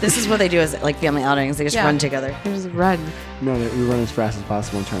fast. This is what they do as like family outings. They just Yeah. run together. They just run. No, we run as fast as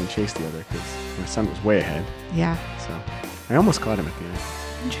possible and try and chase the other because my son was way ahead. Yeah. So I almost caught him at the end.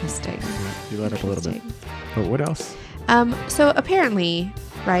 Interesting. He let up a little bit. Interesting. But what else? So apparently,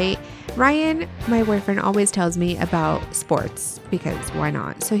 right, Ryan, my boyfriend, always tells me about sports because why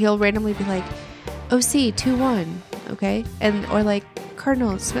not? So he'll randomly be like, OC 2-1, okay? Or like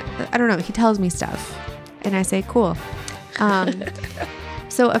Cardinals, I don't know. He tells me stuff. And I say, cool.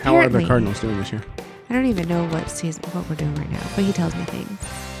 So How are apparently, the Cardinals doing this year? I don't even know what we're doing right now, but he tells me things.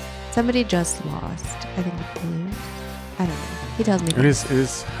 Somebody just lost. I think the Blues. I don't know. He tells me It things.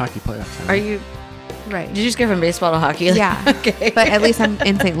 is hockey playoffs time. Are you? Right. Did you just go from baseball to hockey? Yeah. Okay. But at least I'm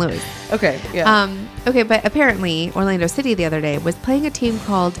in St. Louis. okay. Yeah. Okay, but apparently Orlando City the other day was playing a team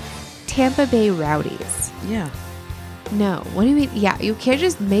called Tampa Bay Rowdies. yeah. No, what do you mean? Yeah, you can't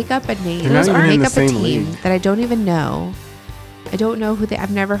just make up a name They're not or even in make the up a same team league. that I don't even know. I don't know who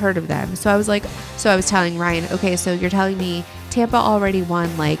I've never heard of them. So I was telling Ryan, okay, so you're telling me Tampa already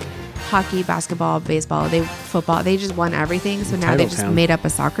won like hockey, basketball, baseball, football, they just won everything. So now they just Titletown. made up a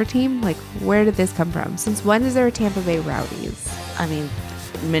soccer team. Like, where did this come from? Since when is there a Tampa Bay Rowdies? I mean,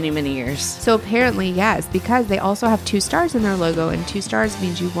 many years. So apparently, yes, because they also have 2 stars in their logo, and 2 stars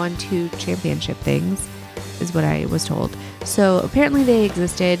means you won 2 championship things, is what I was told. So apparently they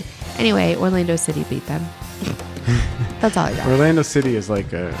existed. Anyway, Orlando City beat them. That's all I got. Orlando City is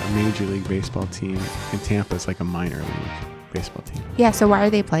like a Major League Baseball team, and Tampa is like a minor league baseball team. Yeah, so why are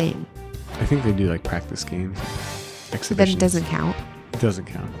they playing? I think they do like practice games, So exhibitions. then it doesn't count. It doesn't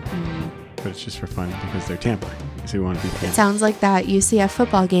count, but it's just for fun because they're Tampa. So we want to be It Tampa. sounds like that UCF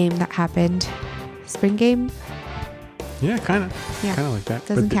football game that happened. Spring game? Yeah, kind of. Yeah. Kind of like that.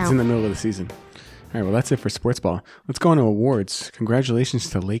 Doesn't but it's count. in the middle of the season. All right, well, that's it for sports ball. Let's go on to awards. Congratulations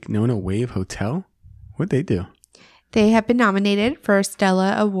to Lake Nona Wave Hotel. What'd they do? They have been nominated for a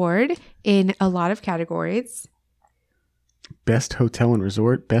Stella Award in a lot of categories. Best Hotel and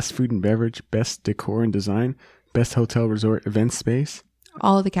Resort, Best Food and Beverage, Best Decor and Design, Best Hotel Resort Event Space.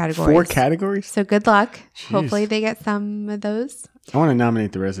 All of the categories. 4 categories? So good luck. Jeez. Hopefully they get some of those. I want to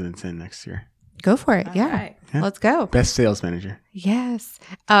nominate the residents in next year. Go for it. Yeah. right. Yeah. Let's go. Best Sales Manager. Yes.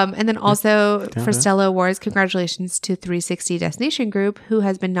 And then also Down for there. Stella Awards, congratulations to 360 Destination Group, who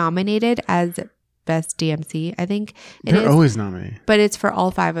has been nominated as Best DMC. I think it They're is, always nominated. but it's for all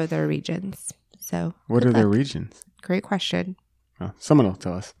 5 of their regions. So What good are their luck. regions? Great question. Well, someone will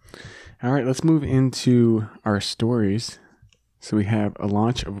tell us. All right, let's move into our stories. So we have a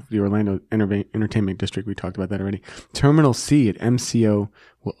launch of the Orlando Entertainment District. We talked about that already. Terminal C at MCO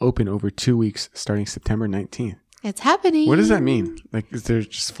will open over 2 weeks starting September 19th. It's happening. What does that mean? Like, is there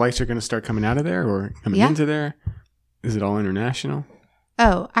just flights are going to start coming out of there or coming Yeah. into there? Is it all international?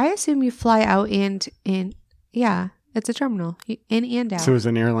 Oh, I assume you fly out and in. Yeah, it's a terminal. In and out. So is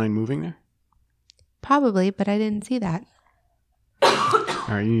an airline moving there? Probably, but I didn't see that.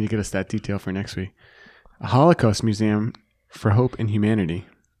 All right, you need to get us that detail for next week. A Holocaust Museum for Hope and Humanity.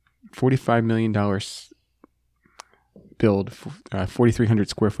 $45 million build, 4,300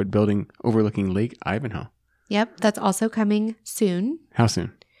 square foot building overlooking Lake Ivanhoe. Yep, that's also coming soon. How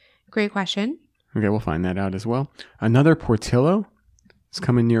soon? Great question. Okay, we'll find that out as well. Another Portillo is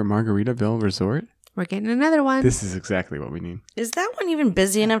coming near Margaritaville Resort. We're getting another one. This is exactly what we need. Is that one even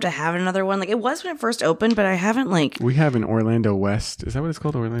busy enough to have another one? Like it was when it first opened, but I haven't like. We have an Orlando West. Is that what it's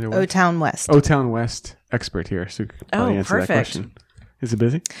called? Orlando West? O-Town West. O-Town West expert here. So you could probably Oh, answer that perfect. question. Is it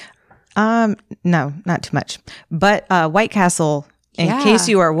busy? No, not too much. But White Castle, in Yeah. case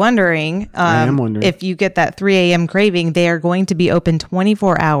you are wondering, I am wondering. if you get that 3 a.m. craving, they are going to be open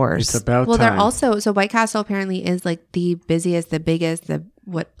 24 hours. It's about Well, time. they're also so White Castle apparently is like the busiest, the biggest,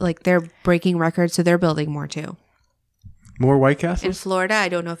 they're breaking records, so they're building more too. More White In Castles? Florida, I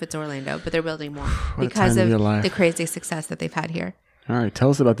don't know if it's Orlando, but they're building more What a because time to of be alive. the crazy success that they've had here. All right, tell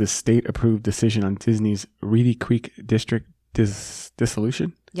us about this state-approved decision on Disney's Reedy Creek District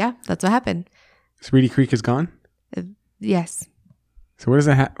dissolution. Yeah, that's what happened. So Reedy Creek is gone? Yes. So what does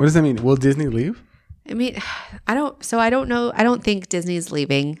that what does that mean? Will Disney leave? I mean, I don't know. I don't think Disney's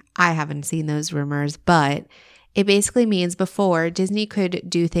leaving. I haven't seen those rumors, but it basically means before Disney could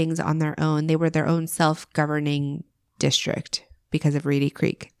do things on their own. They were their own self-governing district because of Reedy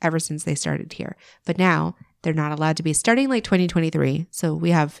Creek ever since they started here. But now they're not allowed to be starting like 2023. So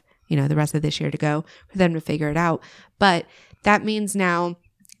we have, the rest of this year to go for them to figure it out. But that means now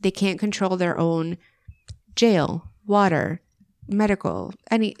they can't control their own jail, water, medical,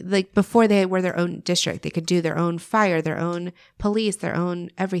 before they were their own district. They could do their own fire, their own police, their own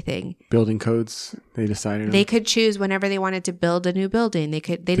everything. Building codes, they decided. They could choose whenever they wanted to build a new building. They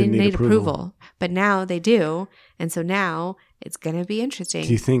didn't need approval. But now they do. And so now it's going to be interesting.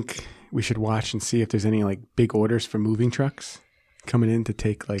 Do you think we should watch and see if there's any like big orders for moving trucks coming in to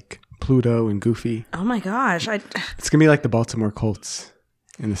take like Pluto and Goofy? Oh my gosh! It's going to be like the Baltimore Colts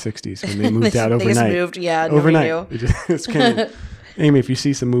in the 60s when they moved out They overnight. just moved, yeah. Nobody Overnight. knew. It just came. Amy, if you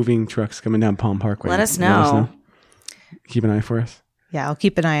see some moving trucks coming down Palm Parkway, Let us know. Keep an eye for us. Yeah, I'll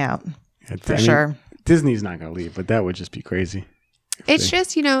keep an eye out Yeah, for sure. Disney's not going to leave, but that would just be crazy. It's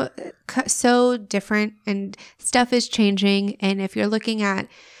just, so different and stuff is changing. And if you're looking at,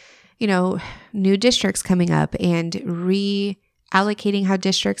 new districts coming up and reallocating how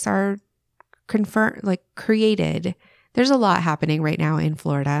districts are created, there's a lot happening right now in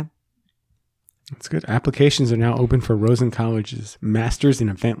Florida. That's good. Applications are now open for Rosen College's Masters in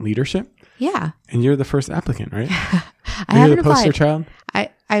Event Leadership. Yeah. And you're the first applicant, right? I haven't the poster applied. child?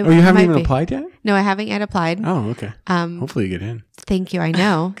 You haven't even applied yet? No, I haven't yet applied. Oh, okay. Hopefully you get in. Thank you. I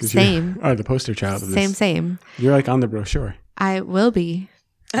know. Same. Oh, the poster child of this. Same. You're like on the brochure. I will be.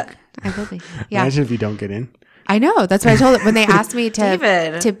 Yeah. Imagine if you don't get in. I know. That's what I told them when they asked me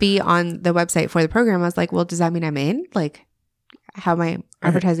David. to be on the website for the program. I was like, well, does that mean I'm in? Like, how am I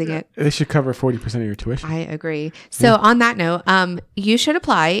advertising it? They should cover 40% of your tuition. I agree. So on that note, you should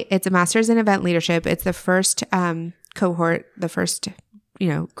apply. It's a master's in event leadership. It's the first cohort, the first,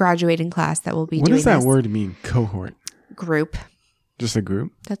 graduating class that will be what doing does that this. word mean? Cohort. Group. Just a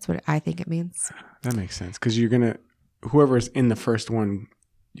group? That's what I think it means. That makes sense. Because whoever's in the first one,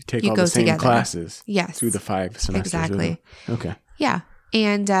 you take You all go the same together. classes. Yes. Through the 5 semesters. Exactly. Okay. Yeah.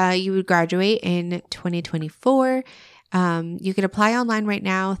 And you would graduate in 2024. You could apply online right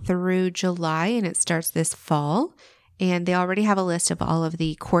now through July, and it starts this fall. And they already have a list of all of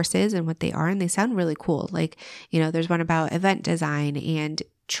the courses and what they are, and they sound really cool. Like, there's one about event design and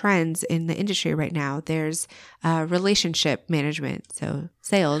trends in the industry right now. There's relationship management, so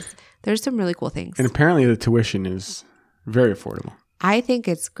sales. There's some really cool things. And apparently the tuition is very affordable. I think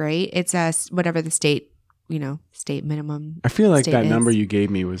it's great. It's whatever the state minimum. I feel like that is. number you gave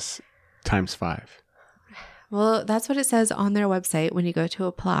me was times 5. Well, that's what it says on their website when you go to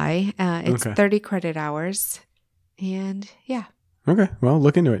apply. It's Okay. 30 credit hours. And yeah. Okay. Well,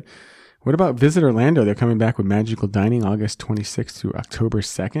 look into it. What about Visit Orlando? They're coming back with Magical Dining August 26th through October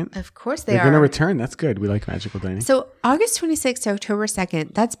 2nd. Of course they They're are. going to return. That's good. We like Magical Dining. So August 26th to October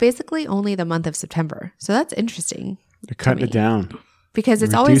 2nd, that's basically only the month of September. So that's interesting. They're cutting it down. Because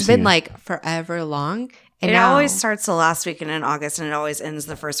it's always Reducing been it. like forever long. And It now, always starts the last weekend in August and it always ends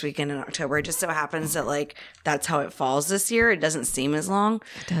the first weekend in October. It just so happens that that's how it falls this year. It doesn't seem as long,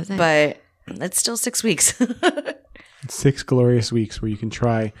 It doesn't. but it's still 6 weeks. 6 glorious weeks where you can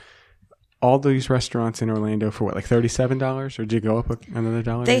try all these restaurants in Orlando for like $37? Or did you go up another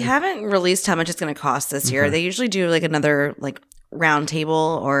dollar? They maybe? haven't released how much it's going to cost this year. They usually do another round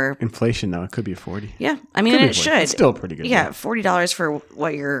table or Inflation, though. It could be a 40. yeah. I mean, Could be it 40. should. It's still a pretty good. Yeah, deal. $40 for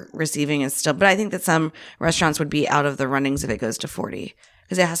what you're receiving is still, but I think that some restaurants would be out of the runnings if it goes to 40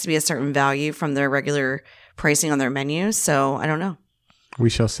 because it has to be a certain value from their regular pricing on their menus. So I don't know. We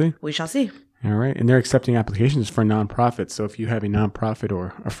shall see. We shall see. All right. And they're accepting applications for nonprofits. So if you have a nonprofit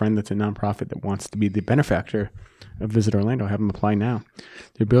or a friend that's a nonprofit that wants to be the benefactor of Visit Orlando, have them apply now.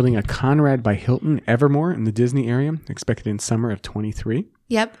 They're building a Conrad by Hilton Evermore in the Disney area, expected in summer of 23.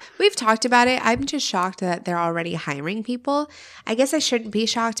 Yep. We've talked about it. I'm just shocked that they're already hiring people. I guess I shouldn't be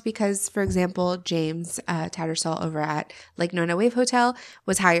shocked because, for example, James Tattersall over at Lake Nona Wave Hotel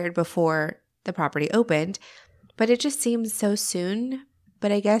was hired before the property opened. But it just seems so soon.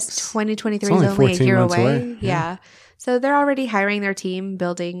 But I guess 2023 is only only a 14 year months away. away. Yeah. So they're already hiring their team,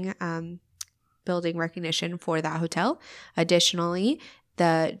 building recognition for that hotel. Additionally,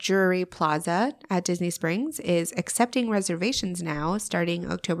 the Drury Plaza at Disney Springs is accepting reservations now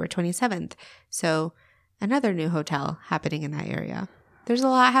starting October 27th. So another new hotel happening in that area. There's a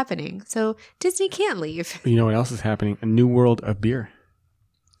lot happening. So Disney can't leave. You know what else is happening? A new world of beer.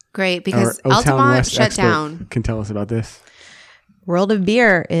 Great, because Our O-Town Altamont West shut expert down. can tell us about this. World of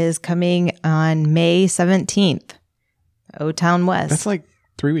Beer is coming on May 17th. O-Town West. That's like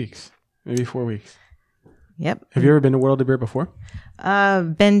 3 weeks, maybe 4 weeks. Yep. Have you ever been to World of Beer before?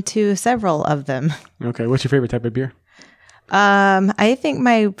 Been to several of them. Okay. What's your favorite type of beer? I think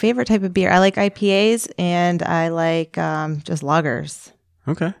my favorite type of beer, I like IPAs and I like just lagers.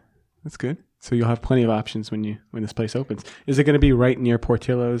 Okay. That's good. So you'll have plenty of options when this place opens. Is it going to be right near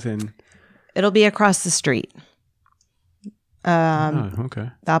Portillo's and? It'll be across the street. Okay.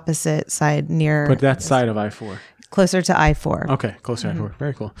 The opposite side near. But that side of I-4. Closer to I-4. Okay. Closer to I-4.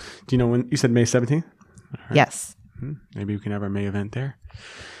 Very cool. Do you know when you said May 17th? Yes. Maybe we can have our May event there.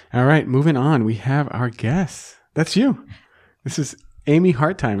 All right. Moving on. We have our guest. That's you. This is Amy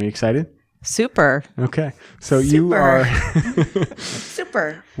Hartime. Are you excited? Super. Okay. So you are.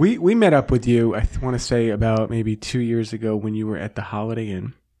 Super. We met up with you, I want to say about maybe 2 years ago when you were at the Holiday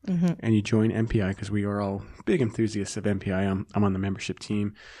Inn and you joined MPI because we are all big enthusiasts of MPI. I'm on the membership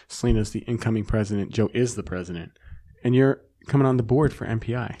team. Selena's the incoming president. Joe is the president. And you're coming on the board for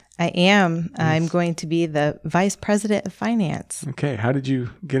MPI. I am. Yes. I'm going to be the vice president of finance. Okay. How did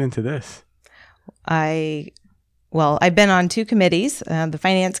you get into this? I well, I've been on 2 committees, the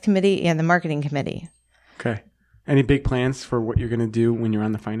finance committee and the marketing committee. Okay. Any big plans for what you're going to do when you're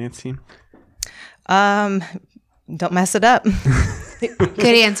on the finance team? Don't mess it up.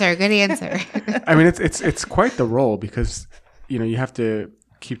 Good answer. Good answer. I mean, it's quite the role because, you have to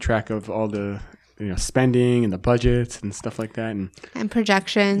keep track of all the, spending and the budgets and stuff like that. And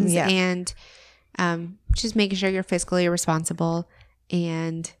projections Yeah. and just making sure you're fiscally responsible.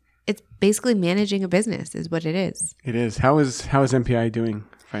 And it's basically managing a business is what it is. It is. How is MPI doing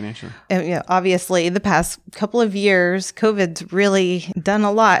financially? And, obviously, the past couple of years, COVID's really done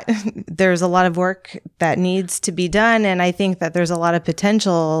a lot. There's a lot of work that needs to be done, and I think that there's a lot of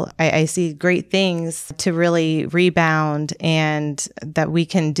potential. I see great things to really rebound and that we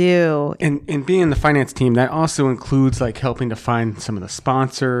can do. And being in the finance team, that also includes like helping to find some of the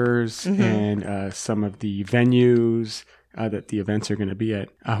sponsors and some of the venues that the events are going to be at.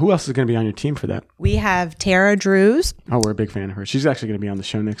 Who else is going to be on your team for that? We have Tara Drews. Oh, we're a big fan of her. She's actually going to be on the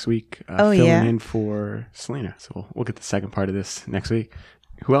show next week, yeah. filling in for Selena. So we'll get the second part of this next week.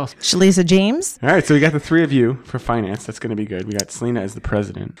 Who else? Shalisa James. All right, so we got the 3 of you for finance. That's going to be good. We got Selena as the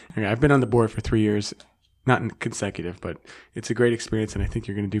president. Okay, I've been on the board for 3 years, not consecutive, but it's a great experience, and I think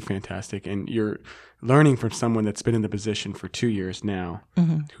you're going to do fantastic. And you're learning from someone that's been in the position for 2 years now,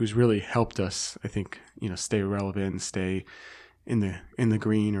 who's really helped us, I think, stay relevant and stay in the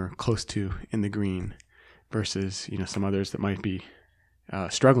green or close to in the green versus, some others that might be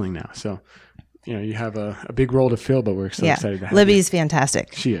struggling now. So, you have a big role to fill, but we're so excited to have Libby's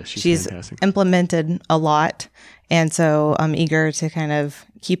fantastic. She is. She's fantastic. Implemented a lot. And so I'm eager to kind of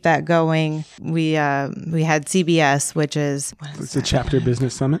keep that going. We had CBS, which is... It's a chapter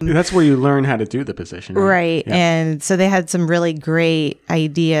business summit. That's where you learn how to do the position. Right. Yeah. And so they had some really great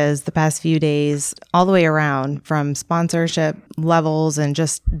ideas the past few days all the way around from sponsorship levels and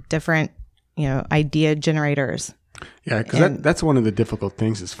just different, idea generators. Yeah, because that's one of the difficult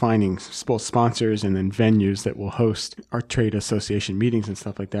things is finding both sponsors and then venues that will host our trade association meetings and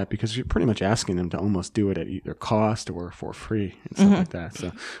stuff like that, because you're pretty much asking them to almost do it at either cost or for free and stuff like that.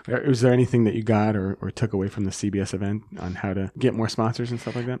 So was there anything that you got or took away from the CBS event on how to get more sponsors and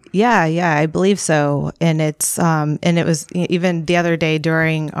stuff like that? Yeah, I believe so. And it's and it was even the other day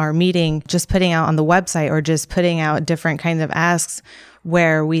during our meeting, just putting out on the website or just putting out different kinds of asks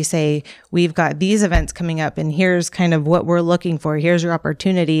where we say, we've got these events coming up and here's kind of what we're looking for. Here's your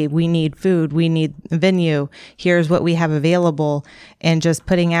opportunity. We need food. We need a venue. Here's what we have available, and just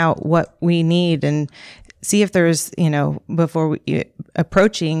putting out what we need and see if there's, before we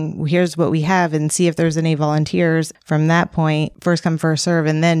approaching, here's what we have, and see if there's any volunteers from that point, first come, first serve.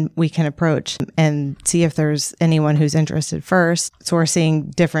 And then we can approach and see if there's anyone who's interested first,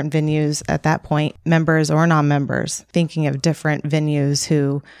 sourcing different venues at that point, members or non-members, thinking of different venues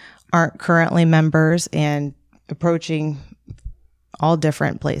who aren't currently members and approaching all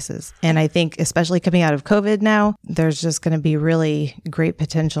different places. And I think especially coming out of COVID now, there's just going to be really great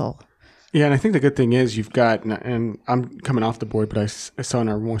potential. Yeah, and I think the good thing is you've got, and I'm coming off the board, but I saw in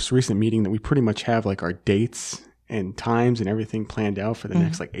our most recent meeting that we pretty much have like our dates and times and everything planned out for the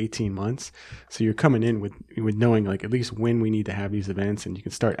next 18 months. So you're coming in with knowing like at least when we need to have these events, and you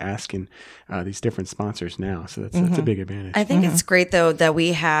can start asking these different sponsors now. So that's a big advantage. I think it's great though that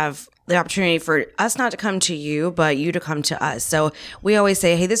we have the opportunity for us not to come to you, but you to come to us. So we always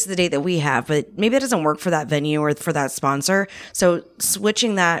say, hey, this is the date that we have, but maybe that doesn't work for that venue or for that sponsor. So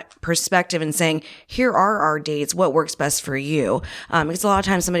switching that perspective and saying, here are our dates, what works best for you? Because a lot of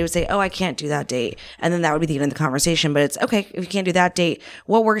times somebody would say, oh, I can't do that date. And then that would be the end of the conversation. But it's okay, if you can't do that date,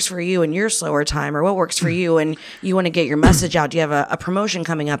 what works for you in your slower time, or what works for you and you want to get your message out? Do you have a promotion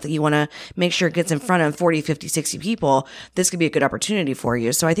coming up that you want to make sure it gets in front of 40, 50, 60 people? This could be a good opportunity for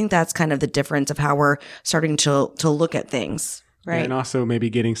you. So I think that's kind of the difference of how we're starting to look at things. Right. Yeah, and also maybe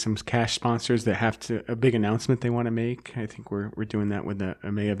getting some cash sponsors that have a big announcement they want to make. I think we're doing that with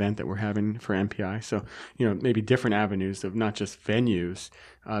a May event that we're having for MPI. So, maybe different avenues of not just venues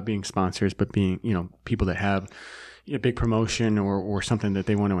being sponsors, but being, people that have a big promotion or something that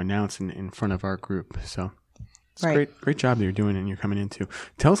they want to announce in front of our group. So it's great job that you're doing and you're coming into.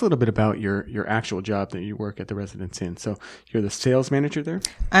 Tell us a little bit about your actual job that you work at the Residence Inn. So you're the sales manager there?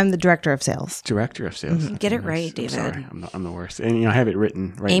 I'm the director of sales. Director of sales. Get it right, David. I'm sorry, I'm the worst. And I have it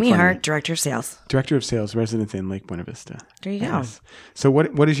written right Amy in front of Hart, me. director of sales. Director of sales, Residence Inn, Lake Buena Vista. There you go. Yes. So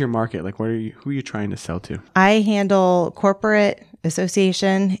what is your market? Like who are you trying to sell to? I handle corporate,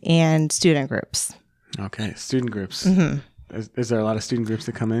 association, and student groups. Okay, student groups. Is there a lot of student groups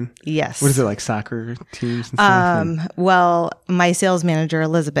that come in? Yes. What is it, like soccer teams and stuff? Well, my sales manager,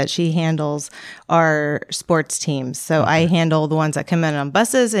 Elizabeth, she handles our sports teams. So I handle the ones that come in on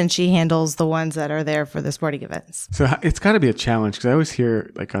buses, and she handles the ones that are there for the sporting events. So it's got to be a challenge, because I always hear,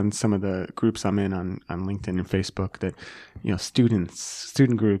 like, on some of the groups I'm in on LinkedIn and Facebook, that,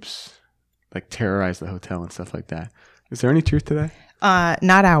 student groups like terrorize the hotel and stuff like that. Is there any truth to that?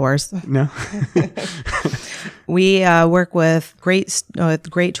 Not ours. No. We work with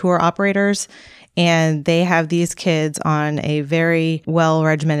great tour operators, and they have these kids on a very well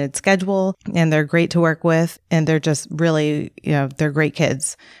regimented schedule, and they're great to work with, and they're just really, they're great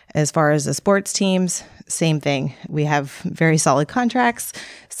kids. As far as the sports teams, same thing. We have very solid contracts.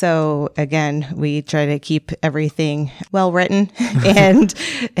 So again, we try to keep everything well written, and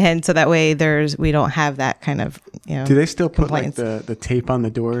so that way we don't have that kind of, Do they still put complaints. like the tape on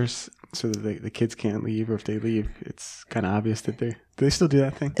the doors so that the kids can't leave, or if they leave, it's kind of obvious that do they still do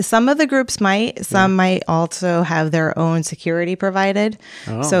that thing? Some of the groups might. Some might also have their own security provided.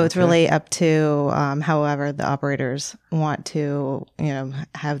 Oh, so it's okay. really up to however the operators want to,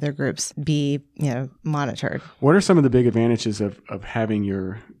 have their groups be, monitored. What are some of the big advantages of having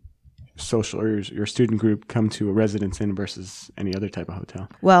your social or your student group come to a Residence Inn versus any other type of hotel?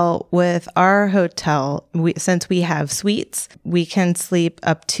 Well, with our hotel, since we have suites, we can sleep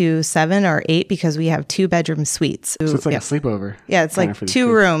up to 7 or 8 because we have 2-bedroom suites. So it's like a sleepover. Yeah, it's kinda like for these 2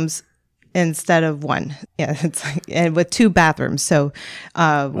 kids. rooms instead of 1. Yeah, it's like, and with 2 bathrooms. So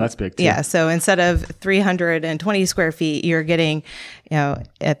Well, that's big too. yeah, so instead of 320 square feet, you're getting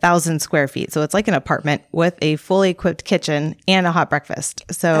 1,000 square feet. So it's like an apartment with a fully equipped kitchen and a hot breakfast.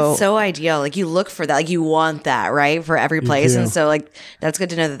 So That's so ideal. Like you look for that. Like you want that, right? For every place. do. And so like that's good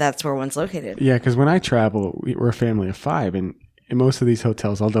to know that that's where one's located. Yeah, because when I travel, we're a family of 5, and in most of these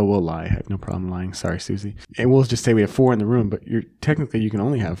hotels, although we'll lie, I have no problem lying. Sorry, Susie. And we'll just say we have 4 in the room, but technically you can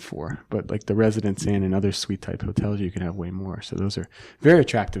only have 4. But like the Residence Inn and other suite type hotels, you can have way more. So those are very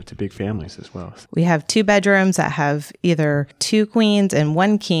attractive to big families as well. we have 2 bedrooms that have either 2 queens and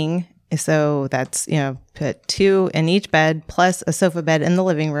 1 king. So that's, put 2 in each bed plus a sofa bed in the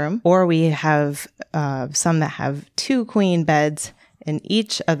living room. Or we have some that have 2 queen beds in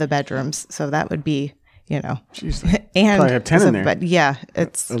each of the bedrooms. So that would be, Jeez, and probably have 10 in sofa there. bed. Yeah,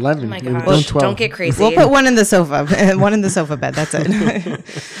 it's 11. Oh my maybe gosh. 12. Don't get crazy. we'll put 1 in the sofa, 1 in the sofa bed. That's it.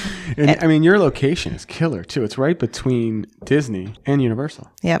 And I mean, your location is killer too. It's right between Disney and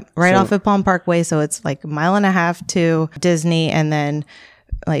Universal. Yep, right So- off of Palm Parkway. So it's like 1.5 miles to Disney, and then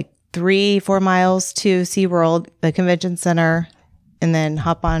like 3-4 miles to SeaWorld, the convention center, and then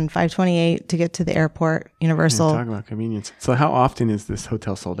hop on 528 to get to the airport, Universal. Talk about convenience. So how often is this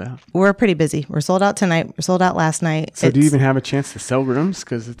hotel sold out? We're pretty busy. We're sold out tonight. We're sold out last night. So do you even have a chance to sell rooms?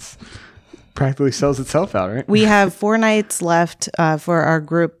 Because it's practically sells itself out, right? We have 4 nights left for our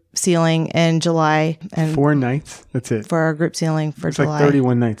group ceiling in July, and 4 nights. That's it. for our group ceiling for It's July. like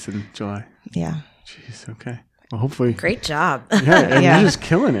 31 nights in July. Yeah. Jeez. Okay. Well, hopefully. Great job. Yeah, and Yeah. you're just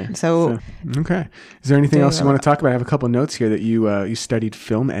killing it. So- okay. Is there anything Doing else you a want to talk about? I have a couple of notes here that you studied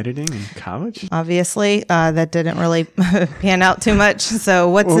film editing in college. Obviously, that didn't really pan out too much. So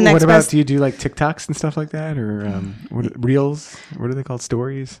what's the Well, next what about? best? Do you do like TikToks and stuff like that, or reels? What are they called?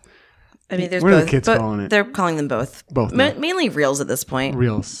 Stories? I mean, there's What are both. the kids but calling it? They're calling them both. Both now. Mainly reels at this point.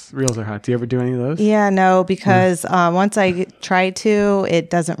 Reels are hot. Do you ever do any of those? Yeah, no, because once I try to, it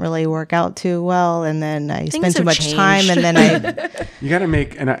doesn't really work out too well, and then I spend have too much changed. time, and then I You got to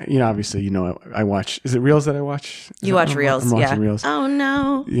make, and obviously, I watch. Is it Reels that I watch? You watch reels. I'm Yeah. watching Reels. Oh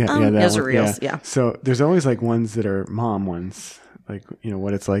no. Yeah, that Those one, are reels. Yeah. So there's always like ones that are mom ones, like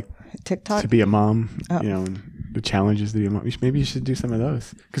what it's like TikTok. to be a mom, Oh. and the challenges to be a mom. Maybe you should do some of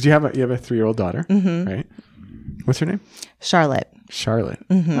those because you have a 3-year-old daughter, Mm-hmm. right? What's her name? Charlotte. Charlotte.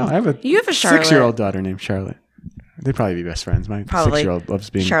 Mm-hmm. Oh, I have a You have a Charlotte. 6-year-old daughter named Charlotte. They'd probably be best friends. My Probably. 6-year-old loves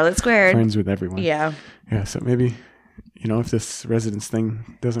being Charlotte squared. friends with everyone. Yeah. Yeah. So maybe. If this residence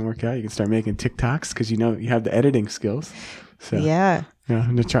thing doesn't work out, you can start making TikToks because you have the editing skills. So Yeah. I'm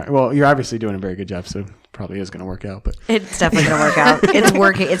gonna try. Well, you're obviously doing a very good job, so it probably is going to work out. But It's definitely going to work out. It's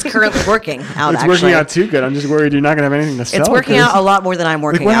working. It's currently working out. it's actually, working out too good. I'm just worried you're not going to have anything to sell. it's working 'cause, out a lot more than I'm Like,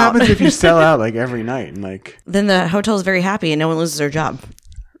 working what out. happens if you sell out like every night and like? Then the hotel's very happy and no one loses their job.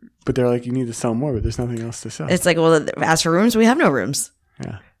 But they're like, you need to sell more, but there's nothing else to sell. It's like, well, as for rooms, we have no rooms.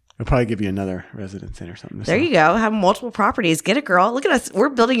 Yeah, they'll probably give you another residence in or something. To There sell. you go. Have multiple properties. Get it, girl. Look at us. We're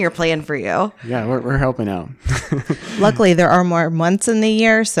building your plan for you. Yeah, we're helping out. Luckily, there are more months in the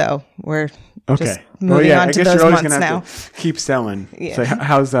year, so we're just Okay. moving on I to guess those you're always months gonna now. have to keep selling. Yeah. So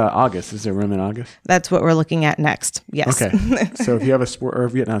how's August? Is there room in August? That's what we're looking at next. Yes. Okay. So if you have a sport, or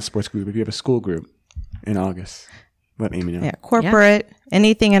if you not a sports group, if you have a school group in August, let Amy know. Yeah, corporate,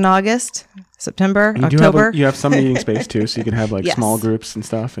 anything in August, September, You October. you have some meeting space too, so you can have like Yes. small groups and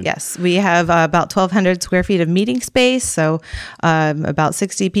stuff. And Yes, we have about 1,200 square feet of meeting space, so about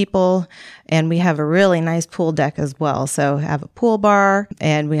 60 people, and we have a really nice pool deck as well. So have a pool bar,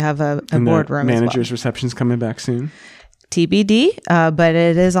 and we have a and the boardroom as well. manager's reception's coming back soon, TBD, but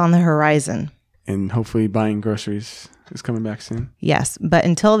it is on the horizon. and hopefully buying groceries is coming back soon. Yes, but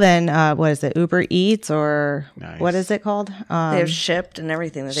until then, what is it? Uber Eats or Nice. what is it called? They have shipped and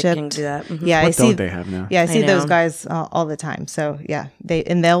everything that they can Shipped. do that. Mhm. Yeah, I What see. don't they have now? Yeah, I see those know. guys all the time. So yeah,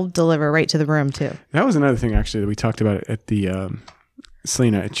 they'll deliver right to the room too. That was another thing actually that we talked about at the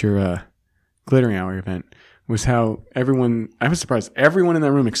Selena at your Glittering Hour event. Was how everyone, I was surprised, everyone in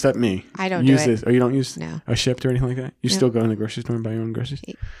that room except me. I don't do use it. this. Or you don't use No. a Shipt or anything like that? You still go in the grocery store and buy your own groceries?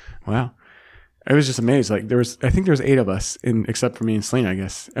 Wow. I was just amazed. Like I think there was 8 of us, except for me and Selena, I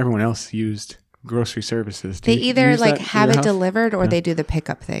guess. Everyone else used grocery services. Do They you either use like that in have your it house? delivered or they do the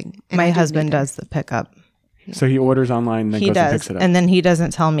pickup thing. And I My do husband neither. does the pickup. So he orders online and then He goes and does, picks it up. and then he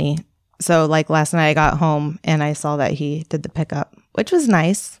doesn't tell me. So like last night, I got home and I saw that he did the pickup, which was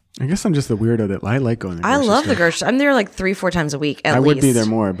nice. I guess I'm just the weirdo that I like going to the I grocery love store. the grocery. I'm there like 3-4 times a week at I least. would be there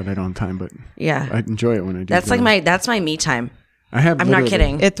more, but I don't have time. But Yeah. I enjoy it when I do. That's go. like that's my me time. I'm I'm not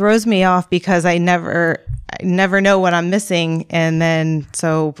kidding. It throws me off because I never know what I'm missing, and then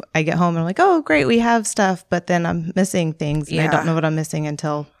so I get home and I'm like, oh great, we have stuff, but then I'm missing things, and I Yeah. don't know what I'm missing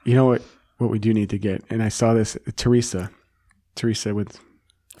until. You know what we do need to get, and I saw this Teresa with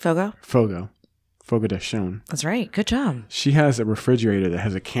Fogo? Fogo de Chão. That's right. Good job. She has a refrigerator that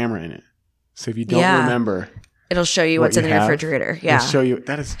has a camera in it. So if you don't Yeah. remember, It'll show you what what's in you the have, refrigerator. it'll Yeah. show you.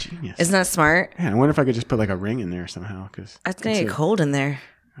 That is genius. Isn't that smart? Yeah, I wonder if I could just put like a ring in there somehow, because It's going to get cold in there.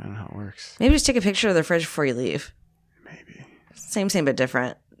 I don't know how it works. Maybe just take a picture of the fridge before you leave. Maybe. Same, but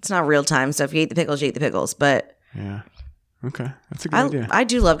different. It's not real time. So if you eat the pickles, you eat the pickles. But Yeah. Okay, that's a good idea. I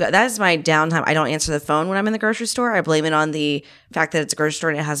do love that is my downtime. I don't answer the phone when I'm in the grocery store. I blame it on the fact that it's a grocery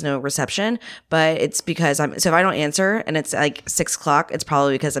store and it has no reception. But it's because so if I don't answer and it's like 6:00, it's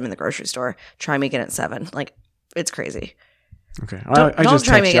probably because I'm in the grocery store. Try me again at 7. Like it's crazy. Okay, Don't just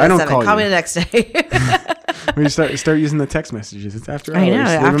try text me you. again I at don't 7. call Call me you. the next day. When you start using the text messages, it's after hours. I know. Leave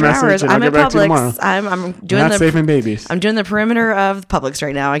a After message hours, and I'll I'm get at back to you tomorrow. Publix. I'm We're doing not saving babies. I'm doing the perimeter of Publix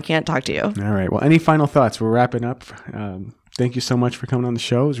right now. I can't talk to you. All right. Well, any final thoughts? We're wrapping up. Thank you so much for coming on the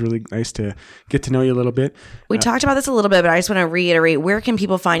show. It was really nice to get to know you a little bit. We talked about this a little bit, but I just want to reiterate, where can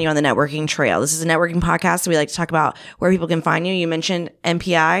people find you on the networking trail? This is a networking podcast, so we like to talk about where people can find you. You mentioned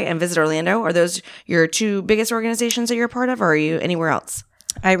MPI and Visit Orlando. Are those your 2 biggest organizations that you're a part of, or are you anywhere else?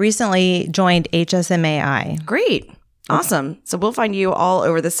 I recently joined HSMAI. Great. Awesome. So we'll find you all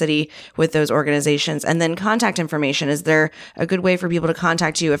over the city with those organizations. And then contact information. Is there a good way for people to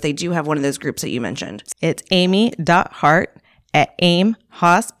contact you if they do have one of those groups that you mentioned? It's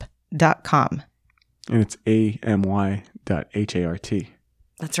amy.hart@aimhosp.com. And it's amy.hart.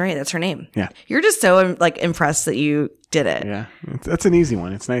 That's right. That's her name. Yeah. You're just so like impressed that you did it. Yeah. That's an easy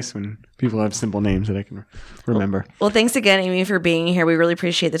one. It's nice when people have simple names that I can remember. Well, thanks again, Amy, for being here. We really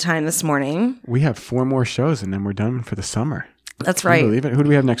appreciate the time this morning. We have 4 more shows and then we're done for the summer. That's Can you right. believe it? Who do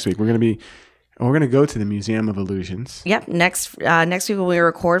we have next week? We're going to go to the Museum of Illusions. Yep. Next week when we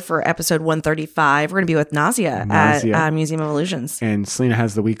record for episode 135, we're going to be with Nausea Nausea. at Museum of Illusions. And Selena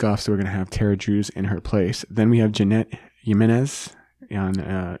has the week off, so we're going to have Tara Drews in her place. Then we have Jeanette Jimenez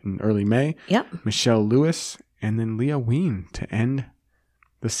in early May. Yep. Michelle Lewis, and then Leah Ween to end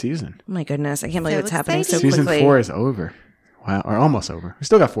the season. Oh my goodness. I can't believe So it's happening so exciting. Season quickly. 4 is over. Wow, or almost over. We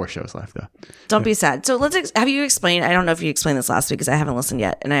still got 4 shows left, though. Don't be sad. So have you explained, I don't know if you explained this last week because I haven't listened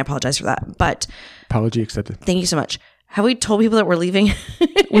yet and I apologize for that, but Apology accepted. thank you so much. Have we told people that we're leaving?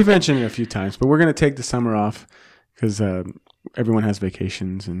 We've mentioned it a few times, but we're going to take the summer off because everyone has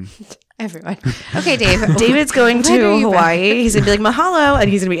vacations. And Everyone. Okay, Dave. David's going When are to you Hawaii. He's going to be like, mahalo, and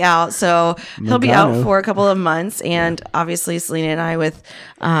he's going to be out. So he'll be out Magano. for a couple of months. And obviously, Selena and I, with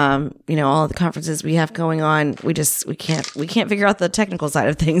all of the conferences we have going on, we can't figure out the technical side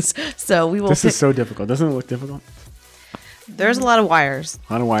of things. So we will. this is so difficult. Doesn't it look difficult? There's a lot of wires.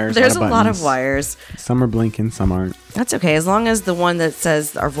 A lot of wires. There's a lot of buttons. wires. Some are blinking, some aren't. That's okay. As long as the one that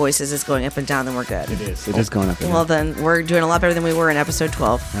says our voices is going up and down, then we're good. It is. It is going up. Well, then we're doing a lot better than we were in episode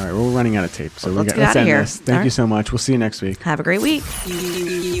 12. All right, we're running out of tape, so Let's get let's outta end here. this. Thank All you right. so much. We'll see you next week. Have a great week.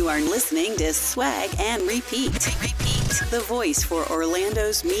 You are listening to Swag and Repeat. Repeat, the voice for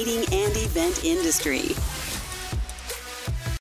Orlando's meeting and event industry.